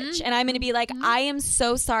bitch, and I'm gonna be like, I am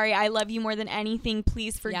so sorry, I love you more than anything,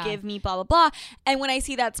 please forgive me, blah blah blah. And when I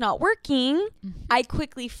see that's not working, I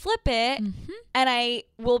quickly flip it and I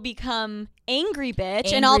will become angry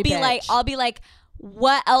bitch, and I'll be like,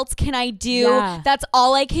 what else can I do? That's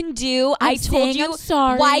all I can do. I told you. I'm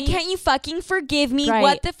sorry. Why can't you fucking forgive me?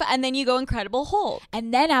 What the and then you go Incredible Hulk.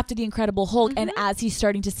 And then after the Incredible Hulk, and as he's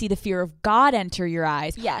starting to see the fear of God enter your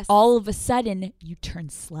eyes, all of a sudden you turn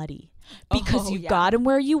slutty. because you got him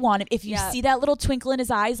where you want him. If you see that little twinkle in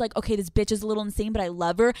his eyes, like, okay, this bitch is a little insane, but I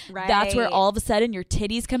love her. Right. That's where all of a sudden your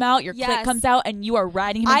titties come out, your clit comes out, and you are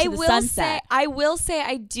riding him into the sunset. I will say,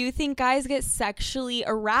 I do think guys get sexually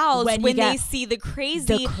aroused when they see the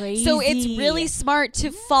crazy. So it's really smart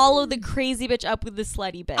to follow the crazy bitch up with the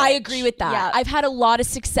slutty bitch. I agree with that. Yeah. I've had a lot of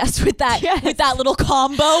success with that with that little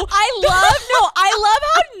combo. I love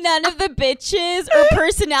how none of the bitches or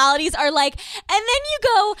personalities are like, and then you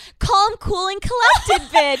go calm, cool, and collected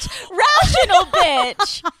bitch, rational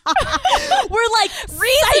bitch. We're like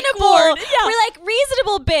reasonable. Yeah. We're like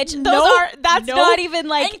reasonable bitch. That's not even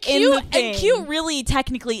like and cute, in the thing. And cute really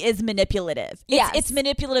technically is manipulative. It's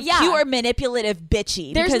manipulative. Yeah. Cute or manipulative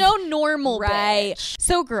bitchy. There's no normal bitch.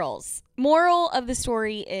 So girls, moral of the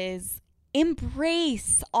story is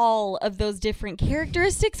embrace all of those different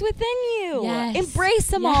characteristics within you. Embrace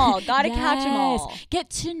them all. Gotta catch them all. Get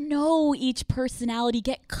to know each personality.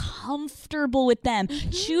 Get comfortable with them.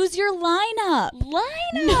 Choose your lineup.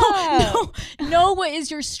 Know what is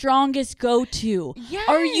your strongest go-to.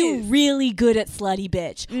 Are you really good at slutty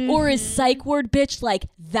bitch? Or is psych ward bitch like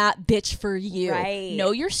that bitch for you? Right.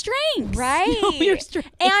 Know your strengths. Right. Know your strengths.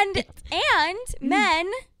 And men...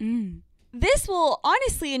 This will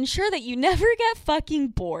honestly ensure that you never get fucking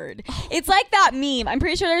bored. It's like that meme. I'm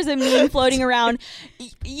pretty sure there's a meme floating around.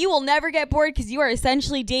 You will never get bored because you are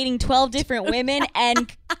essentially dating 12 different women and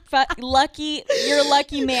you're a lucky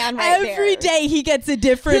man right there. Every day he gets a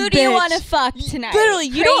different bitch. Who do you want to fuck tonight? Literally,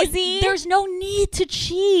 Crazy? There's no need to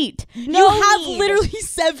cheat. You have literally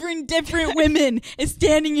 7 different women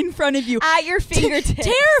standing in front of you. At your fingertips.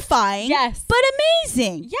 Terrifying. Yes. But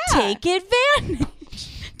amazing. Yeah. Take advantage.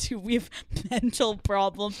 Dude, we have mental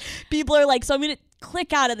problems. People are like, so I'm going to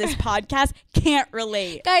click out of this podcast. Can't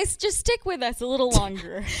relate. Guys, just stick with us a little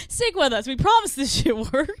longer. Stick with us. We promise this shit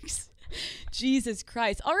works. Jesus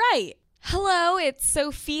Christ. All right. Hello, it's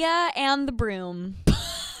Sofia and the broom.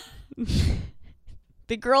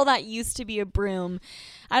 The girl that used to be a broom.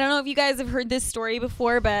 I don't know if you guys have heard this story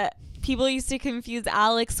before, but people used to confuse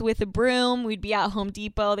Alex with a broom. We'd be at Home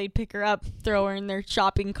Depot. They'd pick her up, throw her in their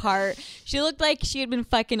shopping cart. She looked like she had been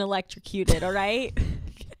fucking electrocuted, all right?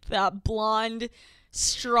 That blonde,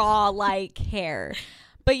 straw-like hair.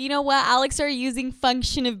 But you know what? Alex started using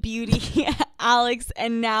Function of Beauty, Alex,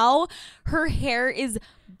 and now her hair is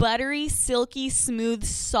buttery, silky, smooth,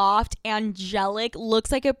 soft, angelic.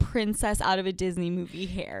 Looks like a princess out of a Disney movie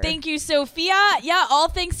hair. Thank you, Sofia. Yeah, all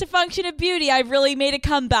thanks to Function of Beauty. I've really made a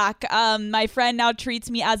comeback. My friend now treats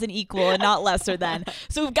me as an equal and not lesser than.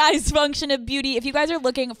 So guys, Function of Beauty, if you guys are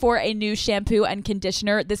looking for a new shampoo and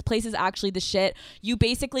conditioner, this place is actually the shit. You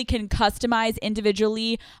basically can customize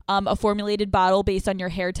individually a formulated bottle based on your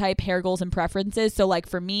hair type, hair goals, and preferences. So like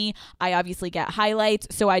for me, I obviously get highlights,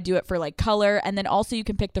 so I do it for like color, and then also you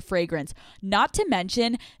can pick the fragrance. Not to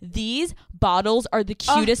mention, these bottles are the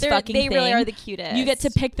cutest fucking thing. They really are the cutest. You get to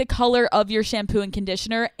pick the color of your shampoo and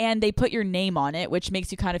conditioner, and they put your name on it, which makes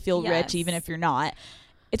you kind of feel rich even if you're not.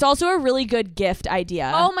 It's also a really good gift idea.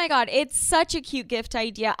 Oh my God. It's such a cute gift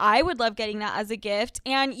idea. I would love getting that as a gift.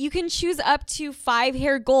 And you can choose up to 5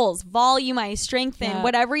 hair goals: volumize, strengthen,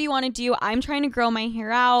 whatever you want to do. I'm trying to grow my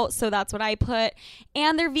hair out, so that's what I put.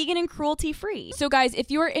 And they're vegan and cruelty free. So guys, if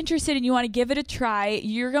you are interested and you want to give it a try,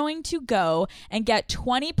 you're going to go and get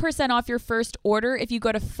 20% off your first order if you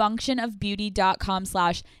go to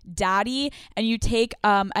functionofbeauty.com/daddy and you take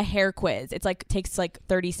a hair quiz. It's like takes like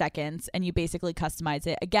 30 seconds and you basically customize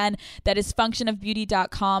it. Again, that is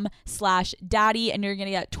functionofbeauty.com/daddy, and you're going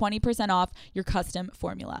to get 20% off your custom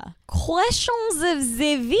formula. Questions of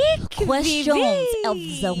the week. Questions of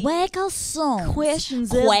the week.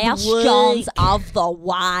 Questions of the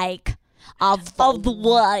week.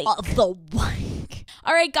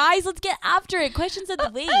 All right, guys, let's get after it. Questions of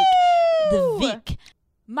the week. The week.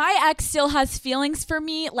 My ex still has feelings for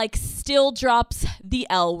me, like still drops the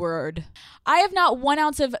L word. I have not 1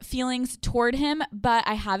 ounce of feelings toward him, but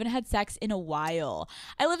I haven't had sex in a while.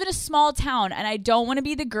 I live in a small town and I don't want to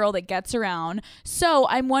be the girl that gets around. So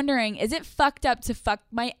I'm wondering, is it fucked up to fuck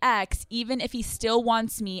my ex even if he still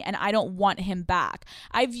wants me and I don't want him back?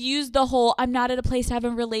 I've used the whole I'm not at a place to have a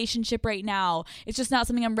relationship right now, it's just not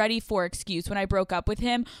something I'm ready for excuse when I broke up with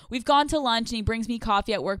him. We've gone to lunch and he brings me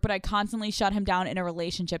coffee at work, but I constantly shut him down in a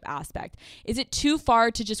relationship aspect. Is it too far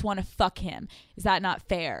to just want to fuck him? Is that not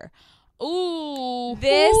fair? Ooh.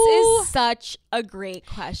 This is such a great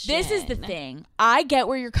question. This is the thing. I get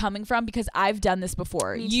where you're coming from because I've done this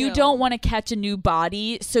before. Me You too. don't want to catch a new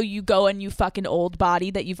body, so you go and you fuck an old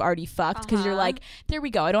body that you've already fucked because you're like, there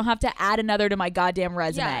we go. I don't have to add another to my goddamn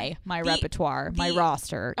resume, my repertoire, my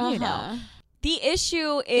roster, you know. The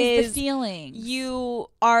issue is the feelings. You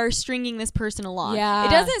are stringing this person along. Yeah.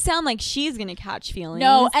 It doesn't sound like she's going to catch feelings.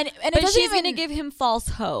 No, and but she's going to give him false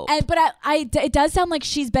hope. But it does sound like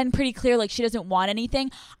she's been pretty clear, like she doesn't want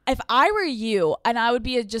anything. If I were you, and I would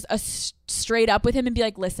be just straight up with him and be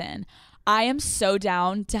like, listen, I am so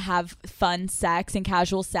down to have fun sex and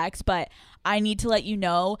casual sex, but I need to let you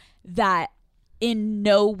know that in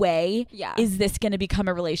no way is this going to become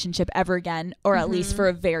a relationship ever again, or at least for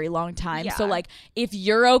a very long time. So like, if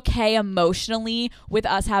you're okay emotionally with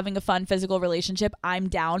us having a fun physical relationship, I'm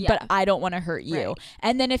down, but I don't want to hurt you. Right.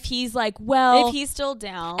 And then if he's like, well, if he's still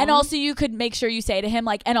down, and also you could make sure you say to him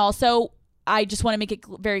like, and also I just want to make it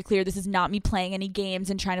very clear, this is not me playing any games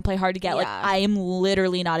and trying to play hard to get. Like, I am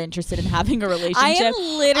literally not interested in having a relationship. I am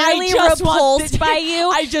literally repulsed by you.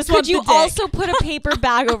 I just want the dick. Could you also put a paper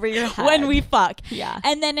bag over your head when we fuck? Yeah.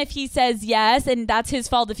 And then if he says yes, and that's his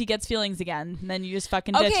fault if he gets feelings again, then you just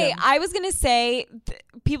fucking ditch him. I was gonna say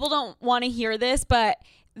people don't want to hear this, but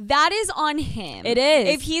that is on him. It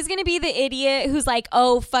is. If he's going to be the idiot who's like,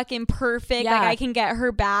 oh, fucking perfect, like I can get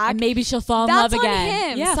her back. And maybe she'll fall in love again. That's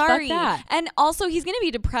on him. Yeah, sorry. Fuck that. And also, he's going to be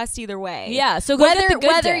depressed either way. Yeah, so go get the good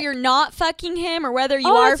whether dick. You're not fucking him or whether you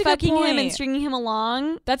are fucking him and point. stringing him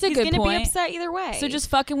along, that's a good point. He's going to be upset either way. So just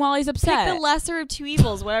fucking while he's upset. Pick the lesser of two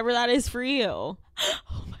evils, whatever that is for you. Oh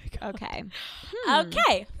my God. Okay.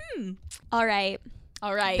 Okay. All right.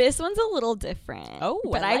 This one's a little different. Oh,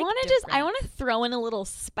 but I want to throw in a little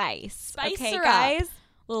spice. Okay, guys.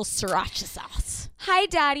 Little sriracha sauce. Hi,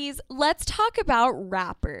 daddies. Let's talk about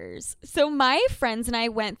rappers. So my friends and I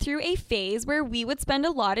went through a phase where we would spend a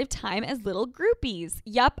lot of time as little groupies.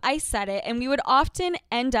 Yup, I said it. And we would often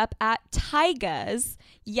end up at Tyga's.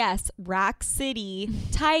 Yes, Rack City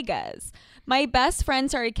Tyga's. My best friend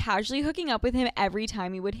started casually hooking up with him every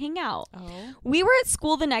time we would hang out. Oh. We were at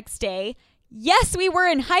school the next day. Yes, we were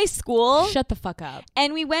in high school. Shut the fuck up.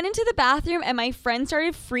 And we went into the bathroom and my friend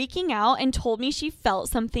started freaking out and told me she felt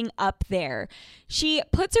something up there. She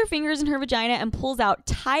puts her fingers in her vagina and pulls out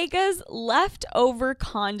Tyga's leftover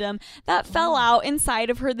condom that fell out inside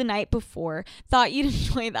of her the night before. Thought you'd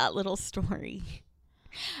enjoy that little story.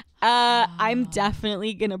 I'm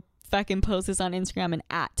definitely going to fucking post this on Instagram and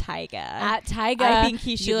at Tyga. At Tyga. I think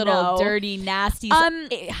he should you little know. Dirty, nasty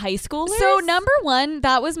high schoolers. So number one,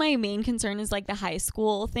 that was my main concern is like the high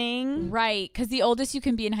school thing. Right. Because the oldest you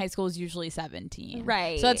can be in high school is usually 17.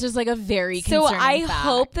 Right. So that's just like a very concerning So I fact.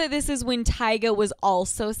 hope that this is when Tyga was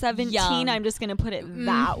also 17. Young. I'm just going to put it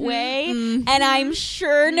that way. And I'm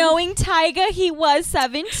sure knowing Tyga, he was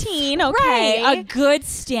 17. Okay. Right. A good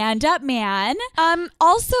stand-up man.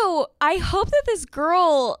 Also, I hope that this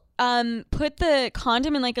girl put the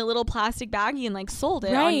condom in like a little plastic baggie and like sold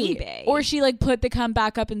it on eBay. Or she like put the cum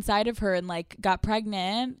back up inside of her and like got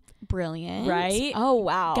pregnant. Brilliant. Right? Oh,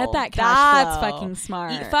 wow. Get that cash That's flow. fucking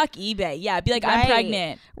smart. Fuck eBay. Yeah. Be like, I'm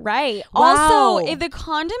pregnant. Right. Wow. Also, if the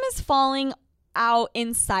condom is falling out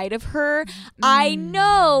inside of her, I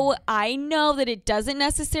know that it doesn't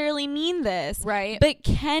necessarily mean this, right? But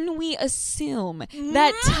can we assume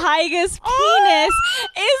that Tyga's penis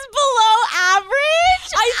is below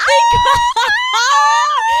average? I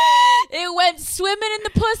think it went swimming in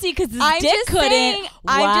the pussy because his dick couldn't.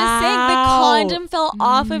 I'm just saying the condom fell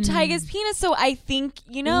off of Tyga's penis, so I think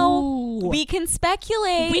we can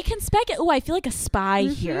speculate. Oh, I feel like a spy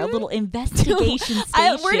here, a little investigation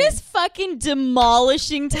station. We're just fucking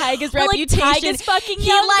demolishing Tyga's reputation. Tyga's fucking he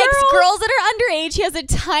young likes girls that are underage. He has a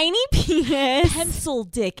tiny penis, pencil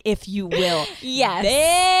dick, if you will. Yes,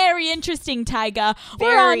 very interesting, Tyga.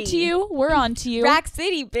 We're on to you. Rack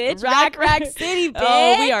City, bitch. Rack City, bitch.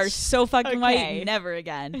 Oh, we are so fucking white. Never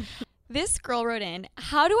again. This girl wrote in,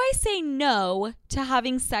 how do I say no to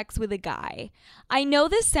having sex with a guy? I know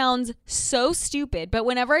this sounds so stupid, but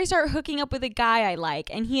whenever I start hooking up with a guy I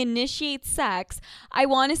like and he initiates sex, I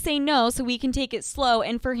want to say no so we can take it slow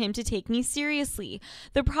and for him to take me seriously.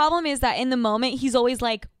 The problem is that in the moment, he's always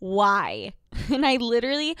like, why? And I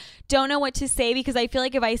literally don't know what to say because I feel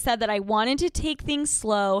like if I said that I wanted to take things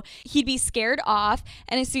slow, he'd be scared off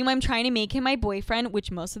and assume I'm trying to make him my boyfriend,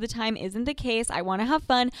 which most of the time isn't the case. I want to have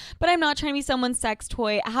fun, but I'm not trying to be someone's sex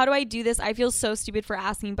toy. How do I do this? I feel so stupid for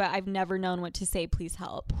asking, but I've never known what to say. Please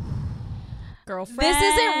help. Girlfriend. This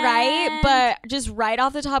isn't right, but just right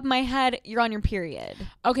off the top of my head, you're on your period.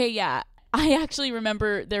 Okay, yeah. I actually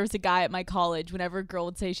remember there was a guy at my college, whenever a girl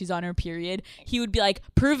would say she's on her period, he would be like,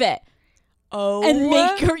 prove it. Oh, and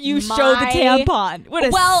make her show the tampon. What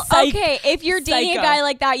a okay, if you're dating a guy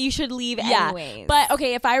like that, you should leave anyways. But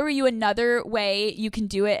okay, if I were you, another way you can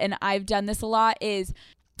do it, and I've done this a lot, is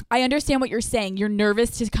I understand what you're saying. You're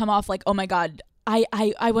nervous to come off like, oh my God,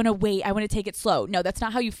 I want to wait. I want to take it slow. No, that's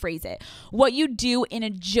not how you phrase it. What you do in a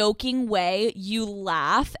joking way, you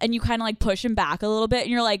laugh and you kind of like push him back a little bit and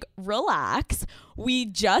you're like, relax. We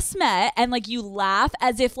just met. And like you laugh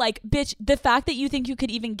as if like, bitch, the fact that you think you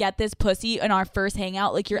could even get this pussy in our first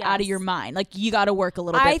hangout, like you're out of your mind. Like you got to work a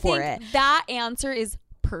little bit for it. I think that answer is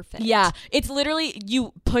perfect. Yeah. It's literally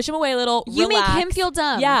you push him away a little. You relax. make him feel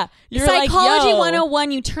dumb. Yeah. You're Psychology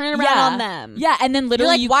 101, you turn it around on them. Yeah. And then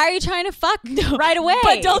literally you're like, why are you trying to fuck right away?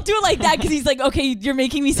 But don't do it like that because he's like, okay, you're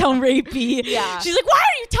making me sound rapey. Yeah. She's like, why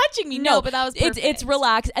are you touching me? No, but that was perfect. It's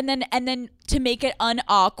relaxed. And then to make it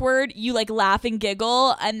unawkward, you like laugh and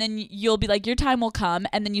giggle and then you'll be like, your time will come.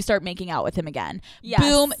 And then you start making out with him again. Yes.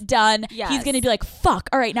 Boom, done. Yes. He's going to be like, fuck.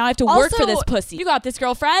 All right, now I have to work for this pussy. You got this,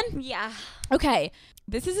 girlfriend? Yeah. Okay.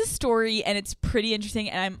 This is a story and it's pretty interesting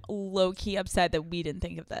and I'm low-key upset that we didn't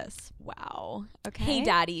think of this. Wow. Okay. Hey,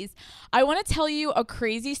 daddies. I want to tell you a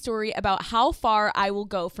crazy story about how far I will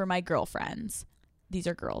go for my girlfriends. These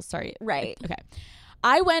are girls, sorry. Right. Okay.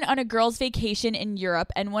 I went on a girls' vacation in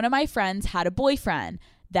Europe and one of my friends had a boyfriend.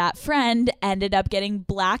 That friend ended up getting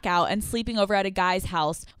blackout and sleeping over at a guy's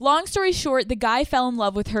house. Long story short, the guy fell in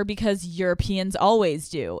love with her because Europeans always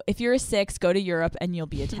do. If you're a 6, go to Europe and you'll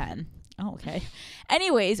be a 10. Oh, okay.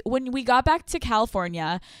 Anyways, when we got back to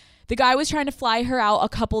California, the guy was trying to fly her out a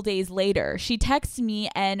couple days later. She texts me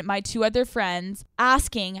and my 2 other friends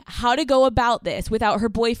asking how to go about this without her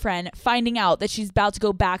boyfriend finding out that she's about to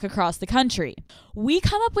go back across the country. We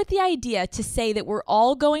come up with the idea to say that we're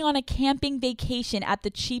all going on a camping vacation at the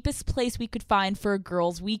cheapest place we could find for a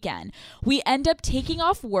girls' weekend. We end up taking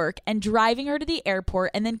off work and driving her to the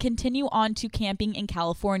airport and then continue on to camping in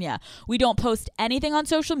California. We don't post anything on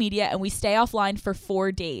social media and we stay offline for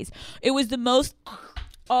 4 days. It was the most...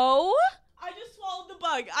 Oh? I just swallowed the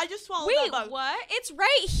bug. Wait, what? It's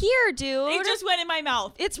right here, dude. It just went in my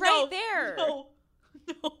mouth. It's right there. No.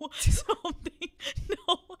 Something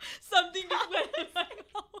just went in my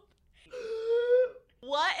mouth.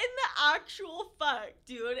 What in the actual fuck,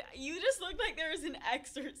 dude? You just looked like there was an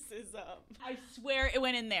exorcism. I swear it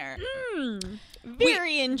went in there.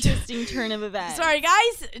 Very interesting turn of events. Sorry,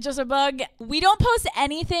 guys. Just a bug. We don't post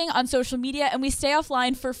anything on social media and we stay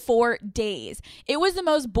offline for 4 days. It was the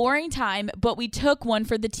most boring time, but we took one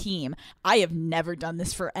for the team. I have never done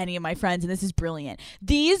this for any of my friends, and this is brilliant.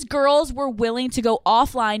 These girls were willing to go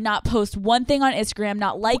offline, not post one thing on Instagram,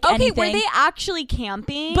 not like anything. Okay, were they actually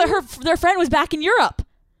camping? But their friend was back in Europe.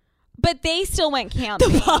 But they still went camping.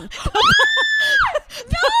 The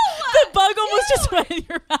bug almost just went in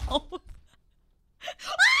your mouth. No!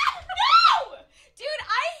 Dude,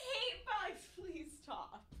 I hate bugs. Please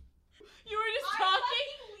stop. You were just talking.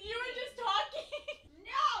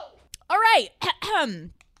 No. All right.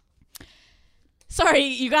 Sorry,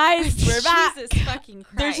 you guys. We're back. Jesus fucking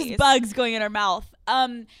Christ. There's just bugs going in our mouth.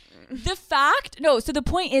 So the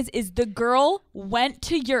point is the girl went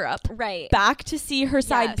to Europe, right, back to see her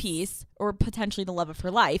side piece or potentially the love of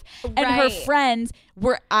her life, and her friends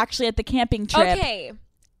were actually at the camping trip. Okay.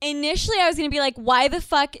 Initially, I was going to be like, why the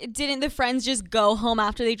fuck didn't the friends just go home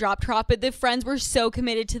after they dropped her off? But the friends were so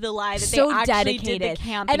committed to the lie that they actually did the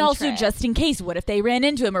camping And also, trip. just in case, what if they ran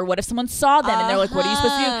into him? Or what if someone saw them and they're like, what are you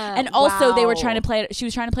supposed to do? And also, they were trying to play it. She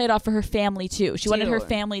was trying to play it off for her family, too. She wanted her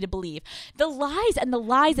family to believe. The lies and the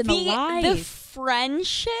lies and the lies. The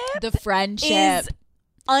friendship. Is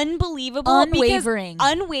unbelievable,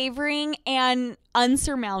 unwavering and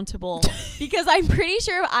unsurmountable. Because I'm pretty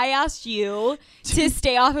sure if I asked you to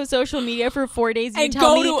stay off of social media for 4 days, you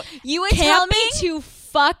would tell me to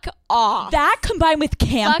fuck off. That combined with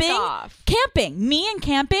camping, fuck off. Me and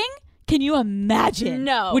camping. Can you imagine?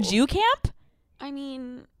 No. Would you camp? I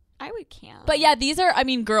mean, I would camp. But yeah, these are,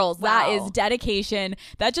 girls, that is dedication.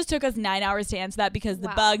 That just took us 9 hours to answer that because the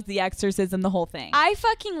bugs, the exorcism, the whole thing. I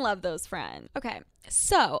fucking love those friends. Okay.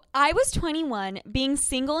 So I was 21, being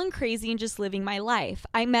single and crazy and just living my life.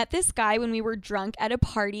 I met this guy when we were drunk at a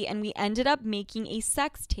party and we ended up making a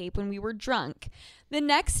sex tape when we were drunk. The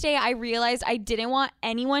next day I realized I didn't want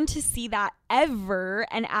anyone to see that ever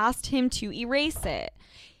and asked him to erase it.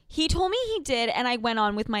 He told me he did, and I went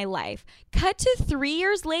on with my life. Cut to 3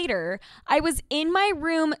 years later, I was in my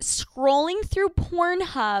room scrolling through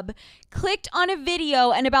Pornhub, clicked on a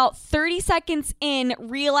video, and about 30 seconds in,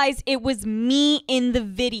 realized it was me in the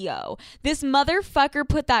video. This motherfucker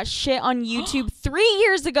put that shit on YouTube 3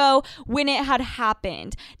 years ago when it had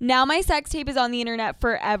happened. Now my sex tape is on the internet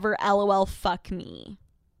forever. LOL, fuck me.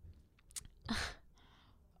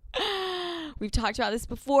 We've talked about this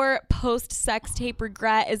before. Post-sex tape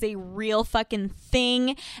regret is a real fucking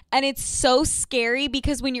thing. And it's so scary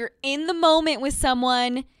because when you're in the moment with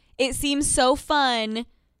someone, it seems so fun.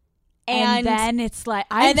 And then it's like,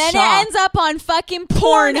 and then it ends up on fucking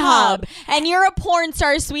Pornhub. And you're a porn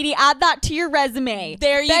star, sweetie. Add that to your resume.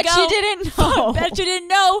 There you go. Bet you didn't know. Bet you didn't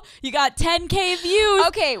know. You got 10K views.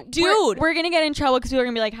 Okay, dude. We're going to get in trouble because people are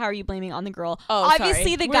going to be like, how are you blaming on the girl? Oh,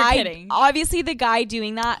 obviously, sorry. Obviously, the guy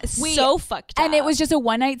doing that is so fucked up. And it was just a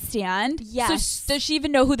one-night stand? Yes. So does she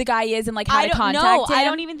even know who the guy is and like how to contact him? I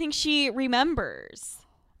don't even think she remembers.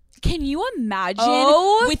 Can you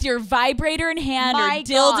imagine with your vibrator in hand or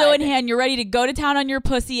dildo in hand, you're ready to go to town on your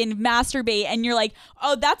pussy and masturbate, and you're like,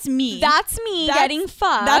 oh, that's me. That's me getting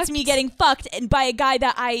fucked. That's me getting fucked and by a guy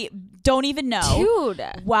that I don't even know.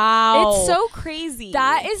 Dude. Wow. It's so crazy.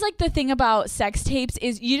 That is like the thing about sex tapes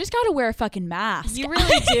is you just got to wear a fucking mask. You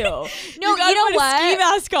really do. No, you know what? Ski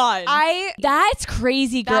mask on. That's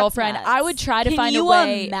crazy, girlfriend. Nuts. I would try to find a way.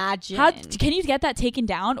 Can you imagine? Can you get that taken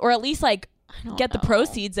down, or at least like get the know.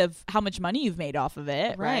 proceeds of how much money you've made off of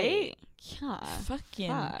it, right? Yeah. Fuck.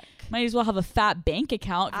 Might as well have a fat bank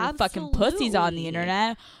account for fucking pussies on the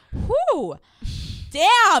internet. Whoo.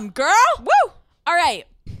 Damn, girl. Woo. All right.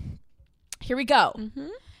 Here we go. Mm-hmm.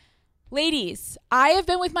 Ladies, I have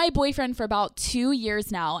been with my boyfriend for about 2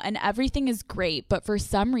 years now, and everything is great, but for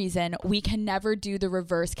some reason, we can never do the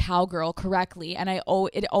reverse cowgirl correctly, and it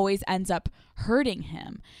always ends up hurting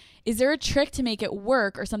him. Is there a trick to make it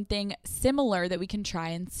work or something similar that we can try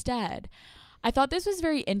instead? I thought this was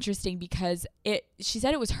very interesting because she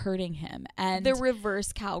said it was hurting him. And the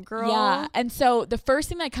reverse cowgirl. Yeah. And so the first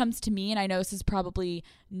thing that comes to me, and I know this is probably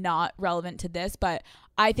not relevant to this, but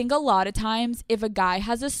I think a lot of times if a guy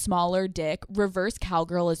has a smaller dick, reverse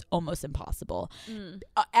cowgirl is almost impossible.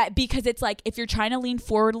 Because it's like if you're trying to lean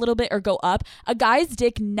forward a little bit or go up, a guy's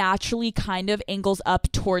dick naturally kind of angles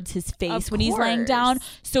up towards his face when he's laying down.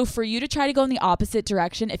 So for you to try to go in the opposite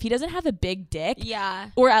direction, if he doesn't have a big dick,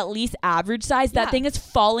 or at least average size, that thing is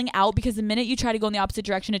falling out because the minute you try to go in the opposite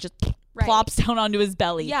direction, it just plops down onto his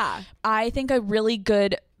belly. Yeah. I think a really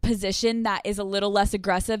good position that is a little less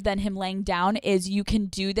aggressive than him laying down is you can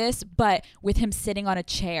do this but with him sitting on a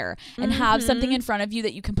chair and have something in front of you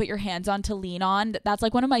that you can put your hands on to lean on. That's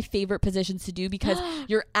like one of my favorite positions to do because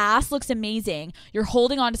your ass looks amazing, you're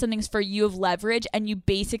holding on to something for you of leverage, and you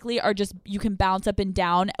basically are just, you can bounce up and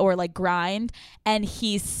down or like grind, and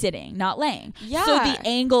he's sitting, not laying. So the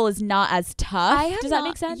angle is not as tough. Does that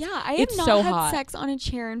make sense? Yeah, I have not had sex on a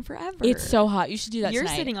chair in forever. It's so hot. You should do that You're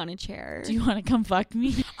tonight. sitting on a chair. Do you want to come fuck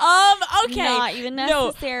me? Okay. Not even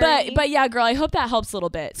necessary. No, but yeah, girl, I hope that helps a little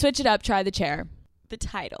bit. Switch it up. Try the chair. The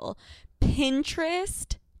title: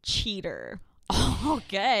 Pinterest Cheater.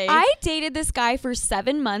 Okay. I dated this guy for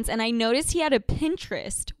 7 months, and I noticed he had a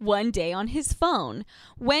Pinterest one day on his phone.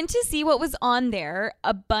 Went to see what was on there,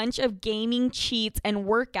 a bunch of gaming cheats and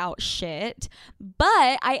workout shit.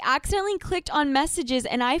 But I accidentally clicked on messages,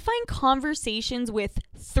 and I find conversations with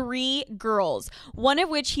 3 girls, one of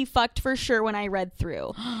which he fucked for sure when I read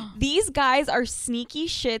through. These guys are sneaky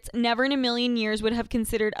shits. Never in a million years would have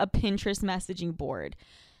considered a Pinterest messaging board.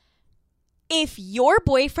 If your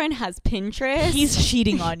boyfriend has Pinterest, he's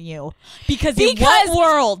cheating on you. Because in what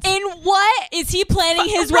world? In what? Is he planning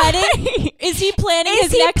his wedding? Is he planning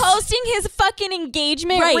his next? Posting his fucking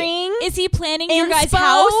engagement ring? Is he planning your guys'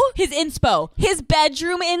 house? His inspo. His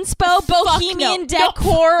bedroom inspo? Bohemian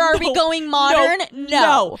decor? Are we going modern?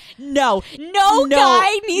 No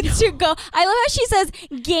guy needs to go. I love how she says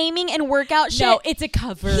gaming and workout shit. No, it's a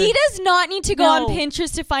cover. He does not need to go on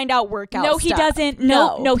Pinterest to find out workout stuff. He doesn't.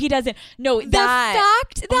 No, he doesn't. No, the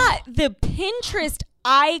fact that the Pinterest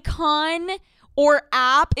icon or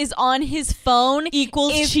app is on his phone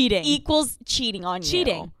equals cheating. Equals cheating on you.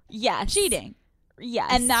 Cheating. Yes. Cheating. Yes.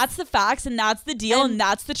 And that's the facts, and that's the deal, and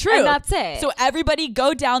that's the truth. And that's it. So everybody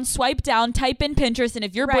go down, swipe down, type in Pinterest, and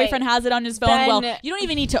if your boyfriend has it on his phone, well, you don't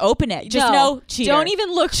even need to open it. Just know cheater. Don't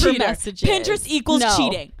even look for messages. Pinterest equals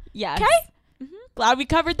cheating. Yes. Okay? Glad we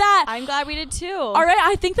covered that. I'm glad we did too. All right,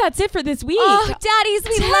 I think that's it for this week. Oh, daddies,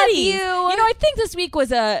 we love you. You know, I think this week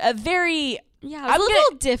was a very... Yeah, it was a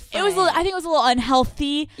little different. I think it was a little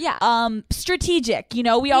unhealthy. Yeah. Strategic. You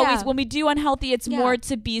know, we always, when we do unhealthy, it's more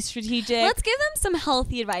to be strategic. Let's give them some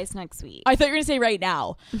healthy advice next week. I thought you were going to say right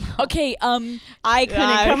now. Okay. I couldn't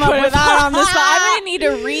come up with that on the spot. I'm going to need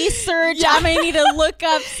to research. Yeah. I'm going to need to look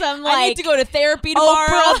up some, I need to go to therapy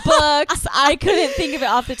tomorrow. Oprah books. I couldn't think of it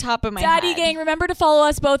off the top of my head. Daddy gang, remember to follow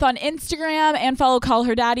us both on Instagram and follow Call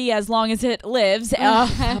Her Daddy as long as it lives.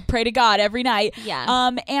 Pray to God every night.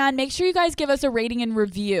 Yeah. And make sure you guys give us a rating and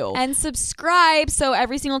review. And subscribe, so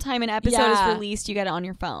every single time an episode is released, you get it on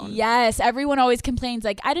your phone. Yes, everyone always complains,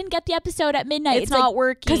 like, I didn't get the episode at midnight. It's not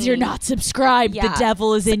working. Because you're not subscribed. The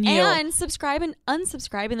devil is in you. And subscribe and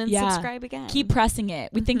unsubscribe and then subscribe again. Keep pressing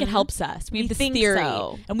it. We think it helps us. We have this theory.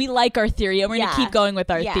 So. And we like our theory, and we're going to keep going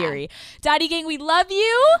with our theory. Daddy Gang, we love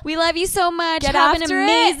you. We love you so much. Get Have an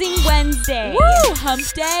amazing Wednesday. Woo! Hump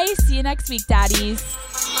day. See you next week, daddies.